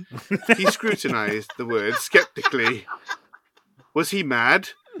monkeys. He scrutinized the word skeptically. Was he mad?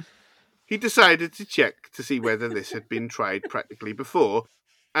 He decided to check to see whether this had been tried practically before,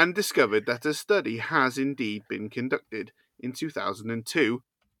 and discovered that a study has indeed been conducted in 2002,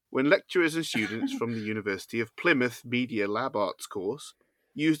 when lecturers and students from the University of Plymouth Media Lab Arts course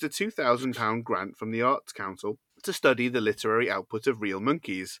used a £2,000 grant from the Arts Council to study the literary output of real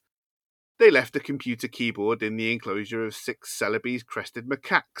monkeys. They left a computer keyboard in the enclosure of 6 Celebes-crested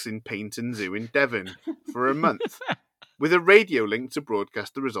macaques in Paynton Zoo in Devon for a month, with a radio link to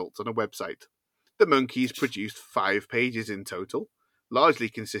broadcast the results on a website. The monkeys produced 5 pages in total, largely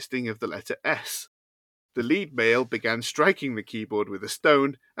consisting of the letter S. The lead male began striking the keyboard with a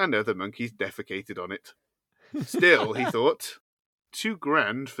stone, and other monkeys defecated on it. Still, he thought,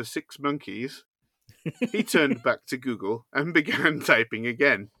 $2,000 for 6 monkeys. He turned back to Google and began typing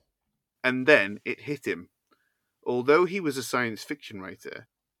again. And then it hit him. Although he was a science fiction writer,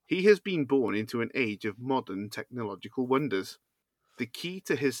 he has been born into an age of modern technological wonders. The key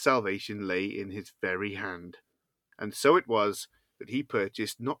to his salvation lay in his very hand. And so it was that he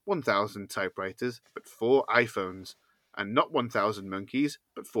purchased not 1,000 typewriters, but 4 iPhones, and not 1,000 monkeys,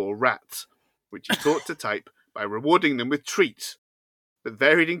 but 4 rats, which he taught to type by rewarding them with treats, that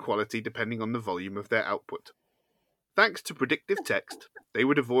varied in quality depending on the volume of their output. Thanks to predictive text, they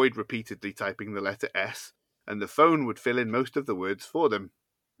would avoid repeatedly typing the letter S, and the phone would fill in most of the words for them.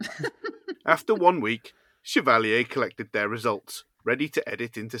 After 1 week, Chevalier collected their results, ready to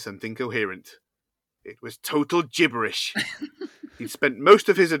edit into something coherent. It was total gibberish. He'd spent most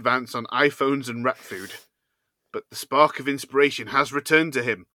of his advance on iPhones and rat food. But the spark of inspiration has returned to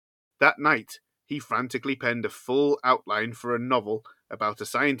him. That night, he frantically penned a full outline for a novel about a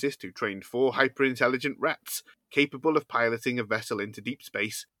scientist who trained 4 hyper-intelligent rats capable of piloting a vessel into deep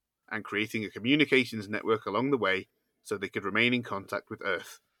space and creating a communications network along the way so they could remain in contact with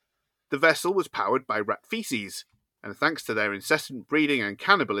Earth. The vessel was powered by rat feces, and thanks to their incessant breeding and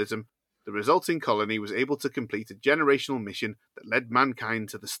cannibalism, the resulting colony was able to complete a generational mission that led mankind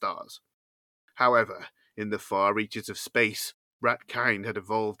to the stars. However, in the far reaches of space, Ratkind had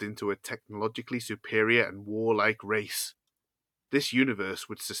evolved into a technologically superior and warlike race. This universe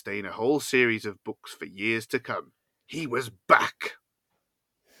would sustain a whole series of books for years to come. He was back!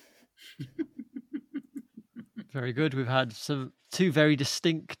 Very good. We've had two very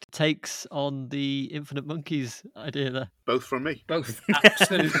distinct takes on the Infinite Monkeys idea there. Both from me. Both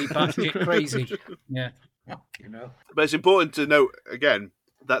absolutely batshit crazy. Yeah. You know. But it's important to note, again,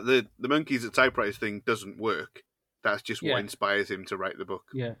 that the monkeys at typewriters thing doesn't work. That's just what inspires him to write the book.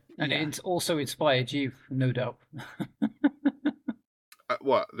 Yeah. And it also inspired you, no doubt.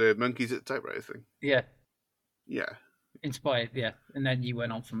 What? The monkeys at typewriters thing? Yeah. Yeah. Inspired, yeah. And then you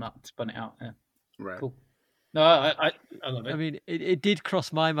went on from that, spun it out. Yeah. Right. Cool. No, I love it. I mean, it did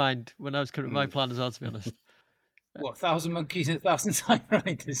cross my mind when I was coming up with my plan as well, to be honest. What, 1,000 monkeys and 1,000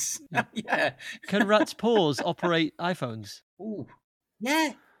 typewriters? Yeah. Can rats' paws operate iPhones? Ooh.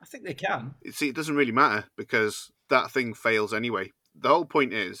 Yeah, I think they can. See, it doesn't really matter because that thing fails anyway. The whole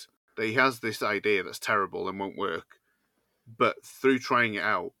point is that he has this idea that's terrible and won't work, but through trying it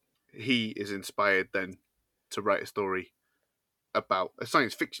out, he is inspired then to write a story about a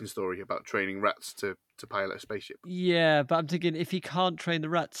science fiction story about training rats to pilot a spaceship. Yeah, but I'm thinking if he can't train the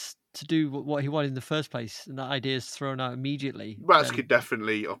rats to do what he wanted in the first place, and that idea is thrown out immediately. Rats could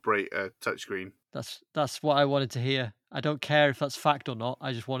definitely operate a touchscreen. That's what I wanted to hear. I don't care if that's fact or not.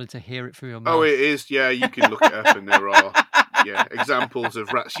 I just wanted to hear it from your mouth. Oh, it is. Yeah, you can look it up, and there are examples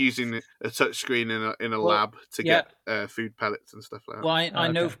of rats using a touchscreen in a lab to get food pellets and stuff like that.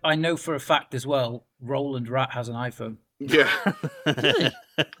 Well, I know for a fact as well. Roland Rat has an iPhone. Yeah.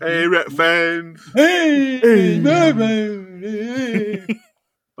 Hey, rat fans. Hey,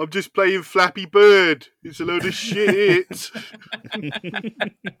 I'm just playing Flappy Bird. It's a load of shit.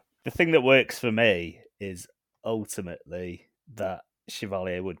 The thing that works for me is ultimately that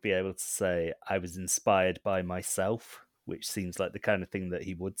Chevalier would be able to say, I was inspired by myself, which seems like the kind of thing that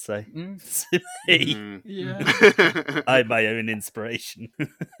he would say to me. Yeah. I'm my own inspiration.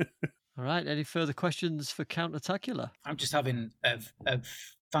 All right, any further questions for Countertacular? I'm just having a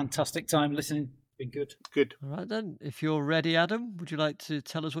fantastic time listening. Been good. Good. All right then, if you're ready, Adam, would you like to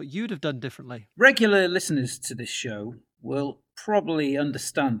tell us what you'd have done differently? Regular listeners to this show will probably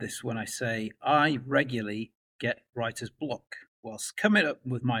understand this when I say I regularly get writer's block whilst coming up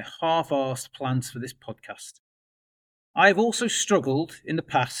with my half-arsed plans for this podcast. I've also struggled in the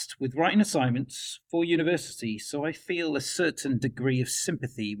past with writing assignments for university, so I feel a certain degree of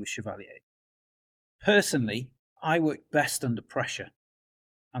sympathy with Chevalier. Personally, I work best under pressure,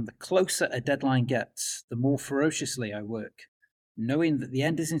 and the closer a deadline gets, the more ferociously I work, knowing that the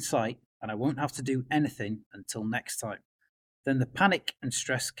end is in sight and I won't have to do anything until next time. Then the panic and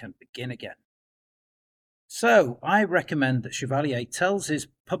stress can begin again. So, I recommend that Chevalier tells his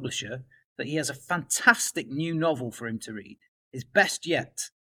publisher that he has a fantastic new novel for him to read, his best yet,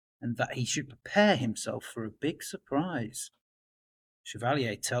 and that he should prepare himself for a big surprise.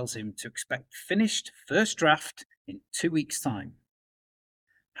 Chevalier tells him to expect finished first draft in 2 weeks' time.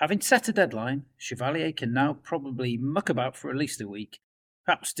 Having set a deadline, Chevalier can now probably muck about for at least a week,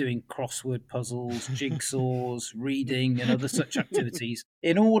 perhaps doing crossword puzzles, jigsaws, reading, and other such activities,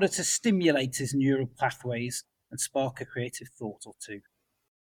 in order to stimulate his neural pathways and spark a creative thought or two.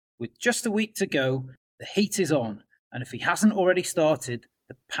 With just a week to go, the heat is on, and if he hasn't already started,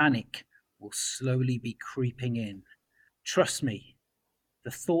 the panic will slowly be creeping in. Trust me,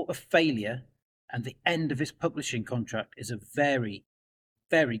 the thought of failure and the end of his publishing contract is a very,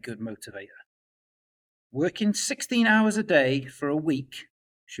 very good motivator. Working 16 hours a day for a week,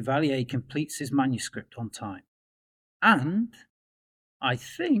 Chevalier completes his manuscript on time. And I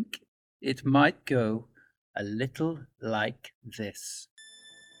think it might go a little like this.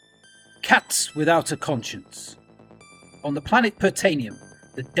 Cats without a conscience. On the planet Pertanium,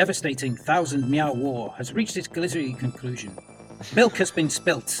 the devastating 1,000 Meow War has reached its grisly conclusion. Milk has been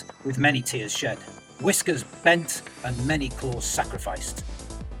spilt, with many tears shed, whiskers bent, and many claws sacrificed.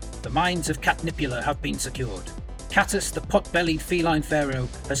 The minds of Catnipula have been secured. Catus, the pot-bellied feline pharaoh,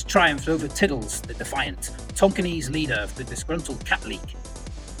 has triumphed over Tiddles, the defiant, Tonkinese leader of the disgruntled Cat League.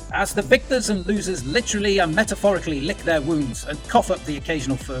 As the victors and losers literally and metaphorically lick their wounds and cough up the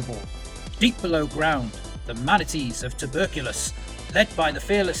occasional furball, deep below ground, the manatees of Tuberculous, led by the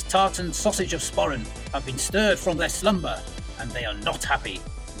fearless tartan sausage of Sporran, have been stirred from their slumber, and they are not happy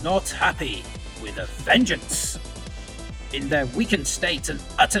with a vengeance. In their weakened state and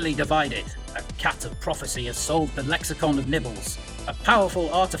utterly divided, a cat of prophecy has solved the lexicon of nibbles, a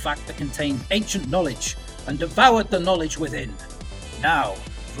powerful artifact that contained ancient knowledge, and devoured the knowledge within. Now,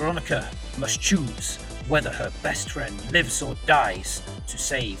 Veronica must choose whether her best friend lives or dies to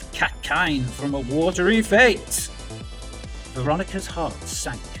save Catkind from a watery fate. Veronica's heart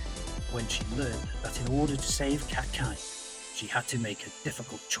sank when she learned that in order to save catkind, she had to make a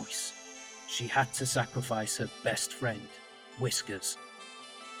difficult choice. She had to sacrifice her best friend, Whiskers.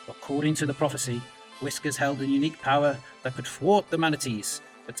 According to the prophecy, Whiskers held a unique power that could thwart the manatees,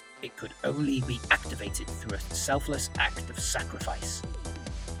 but it could only be activated through a selfless act of sacrifice.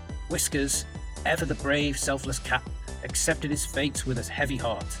 Whiskers, ever the brave, selfless cat, accepted his fate with a heavy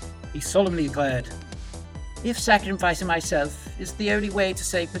heart. He solemnly declared, "If sacrificing myself is the only way to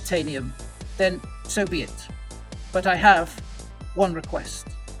save Botanium, then so be it. But I have one request."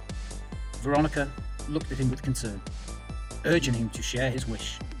 Veronica looked at him with concern, urging him to share his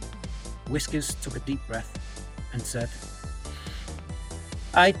wish. Whiskers took a deep breath and said,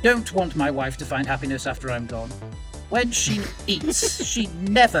 "I don't want my wife to find happiness after I'm gone. When she eats, she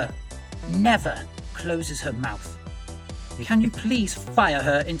never closes her mouth. Can you please fire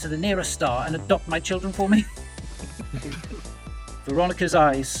her into the nearest star and adopt my children for me?" Veronica's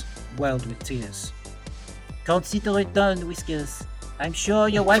eyes welled with tears. "Consider it done, Whiskers. I'm sure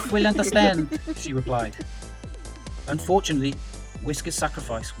your wife will understand," she replied. Unfortunately, Whiskers'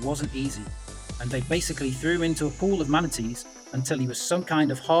 sacrifice wasn't easy, and they basically threw him into a pool of manatees until he was some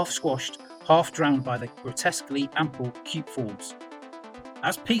kind of half-squashed, half-drowned by the grotesquely ample cute forms.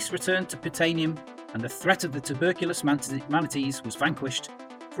 As peace returned to Pitanium and the threat of the tuberculous manatees was vanquished,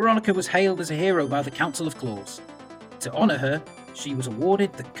 Veronica was hailed as a hero by the Council of Claws. To honour her, she was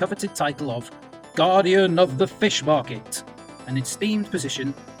awarded the coveted title of Guardian of the Fish Market, an esteemed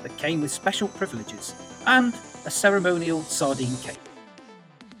position that came with special privileges and a ceremonial sardine cape.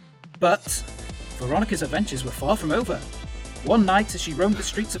 But Veronica's adventures were far from over. One night, as she roamed the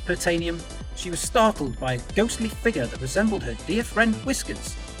streets of Pertanium, she was startled by a ghostly figure that resembled her dear friend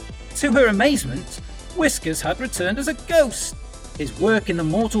Whiskers. To her amazement, Whiskers had returned as a ghost, his work in the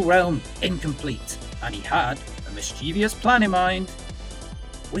mortal realm incomplete, and he had a mischievous plan in mind.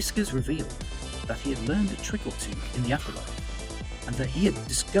 Whiskers revealed that he had learned a trick or two in the afterlife, and that he had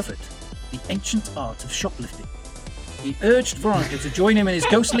discovered the ancient art of shoplifting. He urged Veronica to join him in his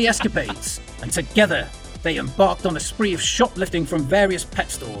ghostly escapades, and together they embarked on a spree of shoplifting from various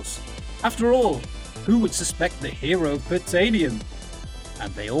pet stores. After all, who would suspect the hero of Pertanium?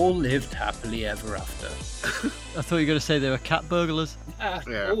 And they all lived happily ever after. I thought you were going to say they were cat burglars.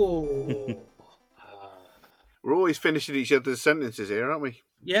 Yeah. Oh. We're always finishing each other's sentences here, aren't we?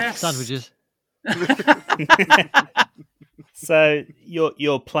 Yes. Sandwiches. So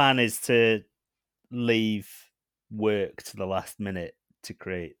your plan is to leave work to the last minute to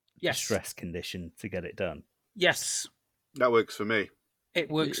create a stress condition to get it done. Yes. That works for me. It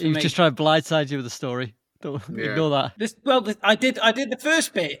works for He was me. just trying to blindside you with the story. Don't ignore that. I did the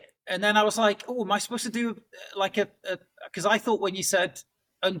first bit, and then I was like, "Oh, am I supposed to do like a?" Because I thought when you said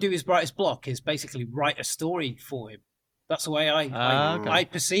undo his brightest block is basically write a story for him. That's the way I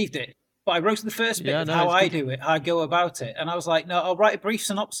perceived it. But I wrote the first bit of how I do it, how I go about it, and I was like, "No, I'll write a brief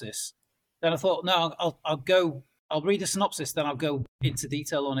synopsis." Then I thought, "No, I'll read a synopsis, then I'll go into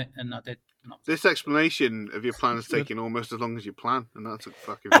detail on it," and I did. This explanation of your plan is taking almost as long as your plan, and that took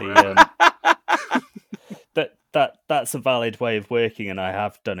fucking forever. That's a valid way of working, and I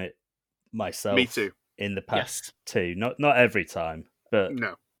have done it myself. Me too. In the past too. Not every time, but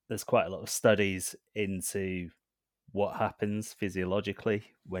No. There's quite a lot of studies into what happens physiologically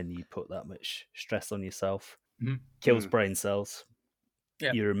when you put that much stress on yourself. Kills brain cells.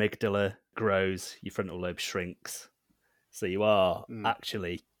 Yeah. Your amygdala grows, your frontal lobe shrinks. So you are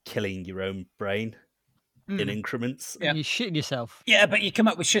actually killing your own brain in increments. Yeah. You're shitting yourself. Yeah, but you come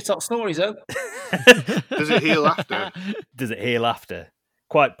up with shit hot stories, though. Does it heal after? Does it heal after?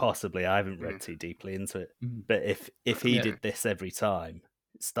 Quite possibly. I haven't read too deeply into it. But if he did this every time,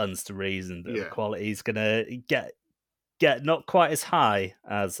 it stands to reason that the quality's going to get not quite as high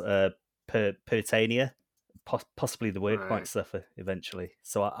as Pertania. Possibly the work might suffer eventually.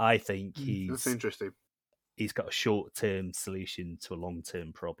 So I think that's interesting. He's got a short-term solution to a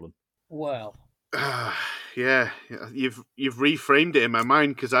long-term problem. Well, yeah, you've reframed it in my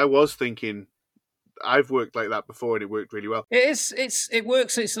mind, because I was thinking I've worked like that before and it worked really well. It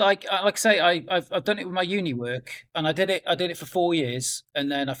works. It's like I say, I've done it with my uni work, and I did it for 4 years,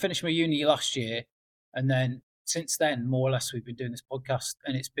 and then I finished my uni last year, and then since then, more or less, we've been doing this podcast,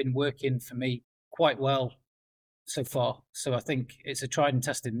 and it's been working for me quite well so far. So I think it's a tried and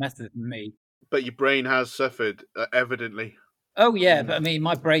tested method for me. But your brain has suffered, evidently. Oh yeah, but I mean,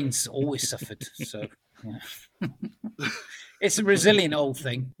 my brain's always suffered, so yeah. It's a resilient old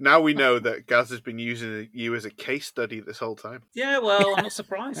thing. Now we know that Gaz has been using you as a case study this whole time. Yeah, well, I'm not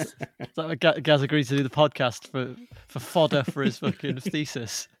surprised. So Gaz agreed to do the podcast for fodder for his fucking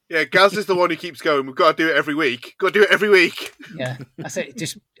thesis. Yeah, Gaz is the one who keeps going. We've got to do it every week. Got to do it every week. Yeah, that's it.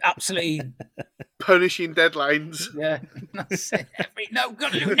 Just absolutely, Punishing deadlines. yeah. That's it. No,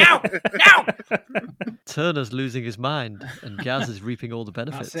 got to do it now. Now. Turner's losing his mind, and Gaz is reaping all the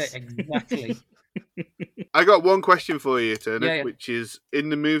benefits. That's it. Exactly. I got one question for you, Turner, Yeah. which is in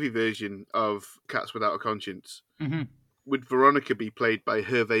the movie version of Cats Without a Conscience, Mm-hmm. would Veronica be played by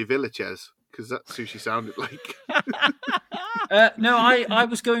Hervé Villachez? Because that's who she sounded like. No, I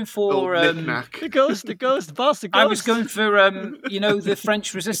was going for Knick-knack. The ghost, the bastard ghost. I was going for the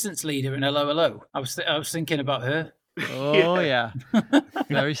French resistance leader in Hello Hello. I was thinking about her. Oh, yeah.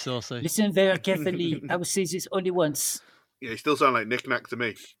 Very saucy. Listen very carefully. I will say this only once. Yeah, he still sound like Knick-knack to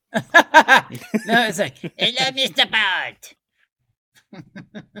me. No, it's like, hello, Mr. Bart.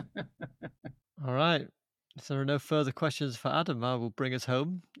 All right. If there are no further questions for Adam, I will bring us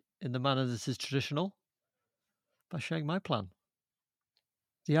home in the manner that is traditional by sharing my plan.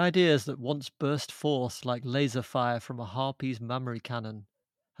 The ideas that once burst forth like laser fire from a harpy's mammary cannon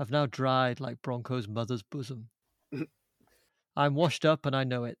have now dried like Bronco's mother's bosom. I'm washed up and I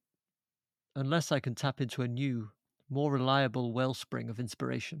know it, unless I can tap into a new, more reliable wellspring of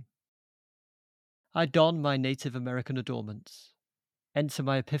inspiration. I don my Native American adornments, enter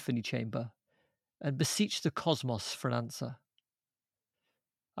my epiphany chamber, and beseech the cosmos for an answer.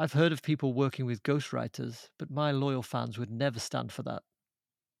 I've heard of people working with ghostwriters, but my loyal fans would never stand for that.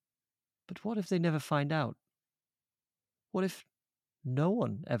 But what if they never find out? What if no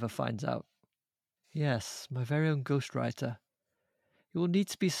one ever finds out? Yes, my very own ghostwriter. It will need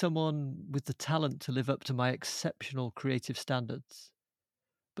to be someone with the talent to live up to my exceptional creative standards,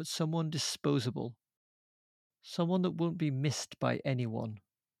 but someone disposable. Someone that won't be missed by anyone.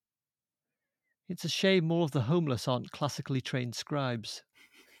 It's a shame more of the homeless aren't classically trained scribes.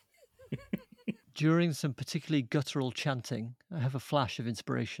 During some particularly guttural chanting, I have a flash of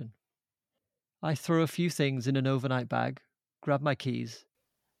inspiration. I throw a few things in an overnight bag, grab my keys,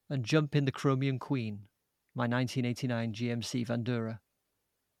 and jump in the Chromium Queen, my 1989 GMC Vandura.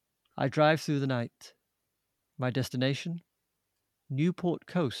 I drive through the night. My destination? Newport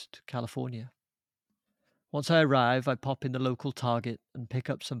Coast, California. Once I arrive, I pop in the local Target and pick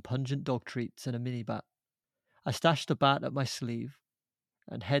up some pungent dog treats and a mini bat. I stash the bat up my sleeve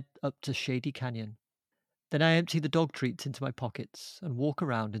and head up to Shady Canyon. Then I empty the dog treats into my pockets and walk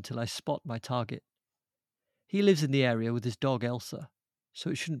around until I spot my target. He lives in the area with his dog Elsa, so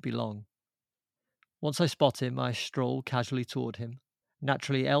it shouldn't be long. Once I spot him, I stroll casually toward him.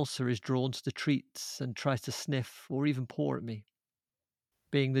 Naturally, Elsa is drawn to the treats and tries to sniff or even paw at me.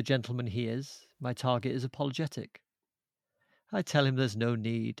 Being the gentleman he is, my target is apologetic. I tell him there's no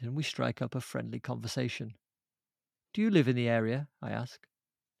need, and we strike up a friendly conversation. Do you live in the area? I ask.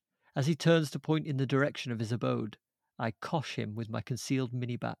 As he turns to point in the direction of his abode, I cosh him with my concealed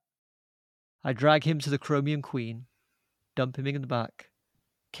mini-bat. I drag him to the Chromium Queen, dump him in the back,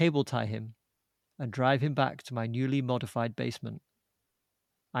 cable tie him, and drive him back to my newly modified basement.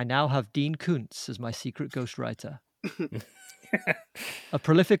 I now have Dean Koontz as my secret ghostwriter. A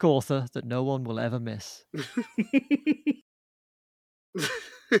prolific author that no one will ever miss. Is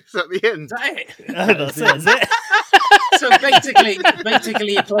that the end? Is that it? That's it, is it? So basically,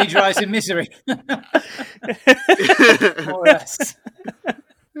 you're plagiarising misery. More or less.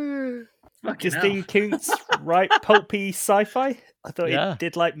 Does Dean Koontz write pulpy sci-fi? I thought Yeah. he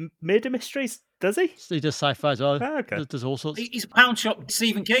did like murder mysteries. Does he? He does sci-fi as well. Oh, okay. Does all sorts. He's a pound shop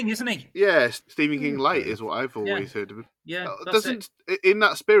Stephen King, isn't he? Yeah, Stephen King light is what I've always heard of him. Yeah. That's Doesn't in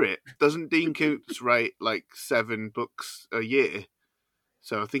that spirit? Doesn't Dean Koontz write like 7 books a year?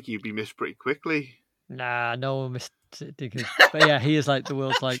 So I think he'd be missed pretty quickly. Nah, no one missed Dean Koontz. But yeah, he is like the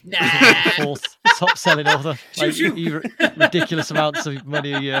world's like Nah. 4th top-selling author. Like ridiculous amounts of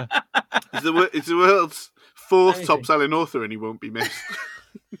money a year. It's the world's 4th Amazing. top-selling author, and he won't be missed.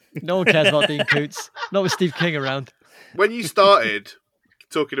 No one cares about Dean Koontz. Not with Steve King around. When you started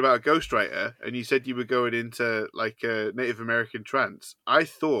talking about a ghostwriter, and you said you were going into like a Native American trance, I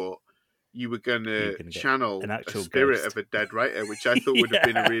thought you were going You were to gonna get channel an a actual spirit ghost. of a dead writer, which I thought would have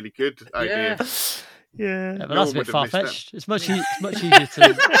been a really good idea. Yeah. Yeah, but No that's a one bit would have missed far-fetched. It's much easier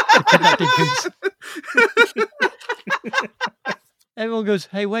to kidnap Dean Koontz. Everyone goes,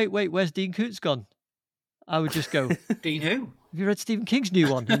 hey, wait, where's Dean Koontz gone? I would just go, have Dean who? you read Stephen King's new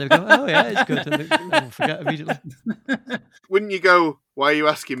one? And they go, oh yeah, it's good. And they'll forget immediately. Wouldn't you go, why are you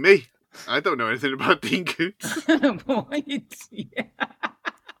asking me? I don't know anything about Dean Koontz. What? Yeah.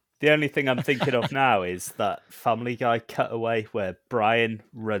 The only thing I'm thinking of now is that Family Guy cutaway where Brian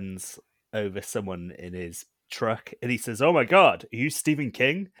runs over someone in his truck and he says, "Oh my God, are you Stephen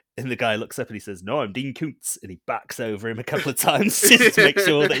King?" And the guy looks up and he says, "No, I'm Dean Koontz," and he backs over him a couple of times just to make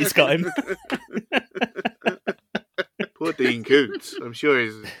sure that he's got him. Poor Dean Koontz. I'm sure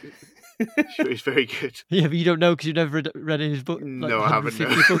he's very good. Yeah, but you don't know because you've never read any of his book. No, I haven't.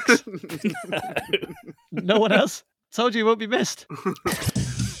 150 books. No one else? Told you won't be missed.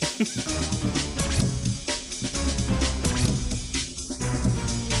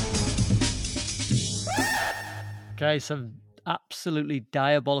 Okay, some absolutely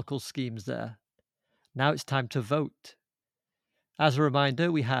diabolical schemes there. Now it's time to vote. As a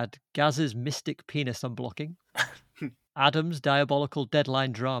reminder, we had Gaz's mystic penis unblocking, Adam's diabolical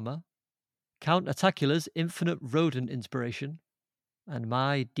deadline drama, Count Attacula's infinite rodent inspiration, and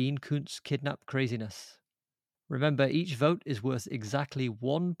my Dean Koontz kidnap craziness. Remember, each vote is worth exactly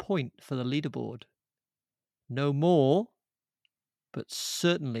 1 point for the leaderboard. No more, but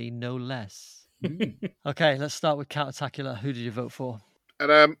certainly no less. Okay, let's start with Count Attacula. Who did you vote for?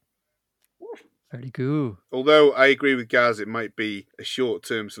 And Very good. although I agree with Gaz, it might be a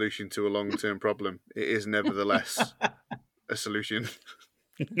short-term solution to a long-term problem. It is nevertheless a solution.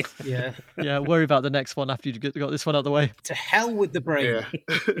 Yeah. Yeah, worry about the next one after you got this one out of the way. To hell with the brain.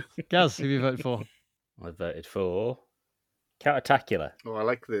 Yeah. Gaz, who you voted for? I voted for Count Attacula. Oh, I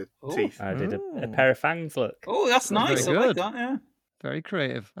like the Oh. teeth. I did a pair of fangs, look. Oh, that's nice. I very like good. that, yeah. Very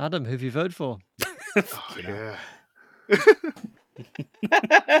creative. Adam, who have you voted for? Oh, yeah.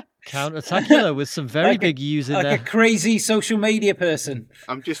 Count Attacula with some very Like big U's in Like there. a crazy social media person.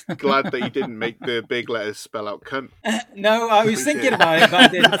 I'm just glad that you didn't make the big letters spell out cunt. No, I was thinking about it, but I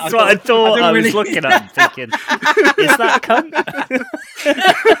didn't. That's what I thought. I was really- looking at him thinking, is that cunt?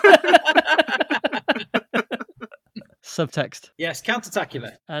 Subtext. Yes, Count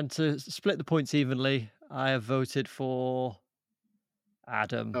Attacula. And to split the points evenly, I have voted for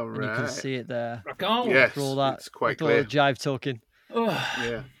Adam. All And you can right. see it there. Rock on. Yes, After all that, it's quite after all the clear. jive talking. Oh,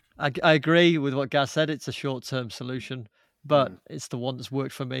 Yeah. I agree with what Gaz said. It's a short-term solution, but it's the one that's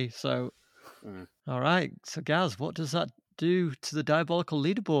worked for me. So, all right. So, Gaz, what does that do to the diabolical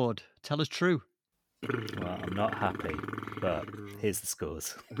leaderboard? Tell us true. Well, I'm not happy, but here's the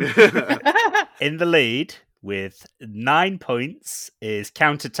scores. In the lead with 9 points is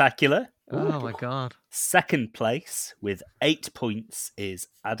Count Attacula. Oh my god. Second place with 8 points is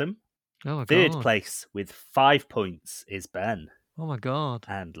Adam. Oh my Third god. place with 5 points is Ben. Oh my god.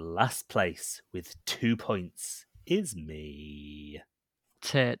 And last place with 2 points is me.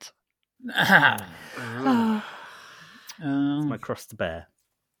 Tit. It's my cross to bear.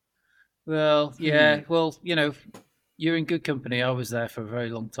 well, yeah. Well, you know, you're in good company. I was there for a very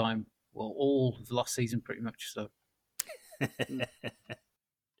long time. Well, all of last season, pretty much. So,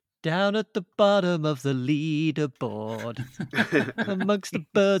 Down at the bottom of the leaderboard, amongst the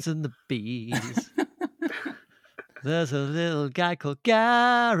birds and the bees, there's a little guy called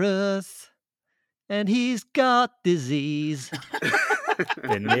Gareth, and he's got disease.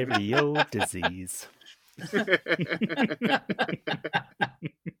 Venereal disease.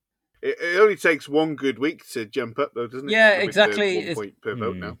 It only takes one good week to jump up, though, doesn't it? Yeah, With the exactly. 1 point per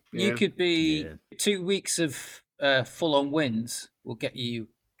vote now. you Yeah. could be Yeah. 2 weeks of full-on wins will get you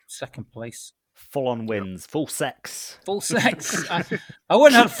second place. Full on wins, full sex. Full sex. I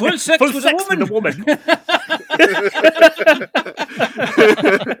wouldn't have full sex Full with sex a woman. with a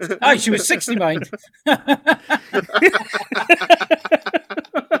woman. Oh, she was 60, mind.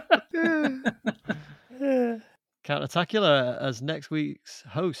 Count Attacula, as next week's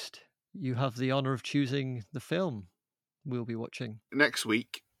host, you have the honour of choosing the film we'll be watching. Next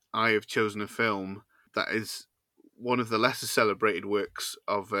week, I have chosen a film that is one of the lesser celebrated works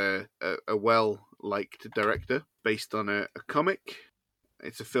of a well-liked director, based on a comic.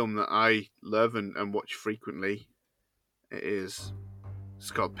 It's a film that I love and watch frequently. It is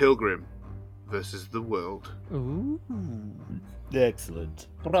Scott Pilgrim versus the World. Ooh. Excellent.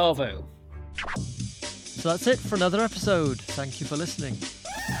 Bravo. So that's it for another episode. Thank you for listening.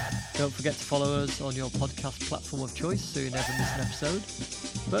 Don't forget to follow us on your podcast platform of choice so you never miss an episode.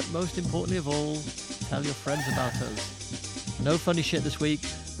 But most importantly of all, tell your friends about us. No funny shit this week.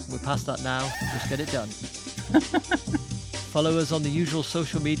 We're past that now. Just get it done. Follow us on the usual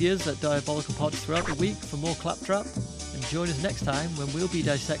social medias at Diabolical Pod throughout the week for more claptrap. And join us next time when we'll be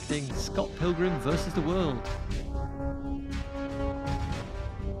dissecting Scott Pilgrim versus the World.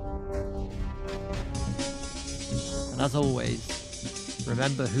 And as always,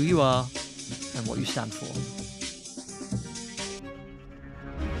 remember who you are and what you stand for.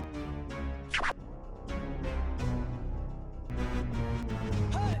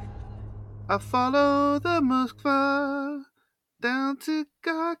 I follow the Moskva down to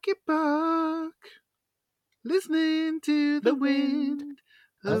Gorky Park, listening to the wind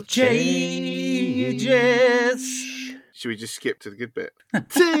of changes. Should we just skip to the good bit?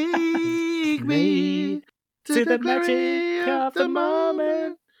 Take me to the magic of the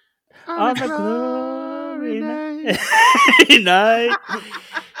moment on a glory night. night.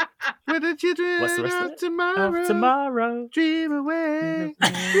 With the children What's the rest of it? tomorrow. Of tomorrow. Dream away.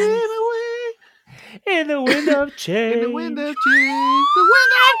 Dream away. In the wind of change. In the wind of change. The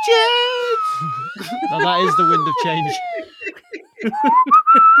wind of change. Now that is the wind of change.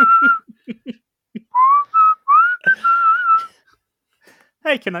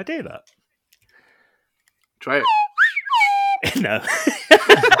 Hey, can I do that? Try it. No.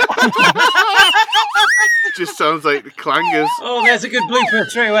 Just sounds like the clangers. Oh, there's a good blooper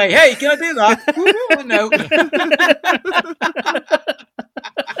straight away. Hey, can I do that? No.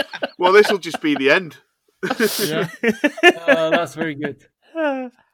 Well, this will just be the end. Yeah. Oh, that's very good.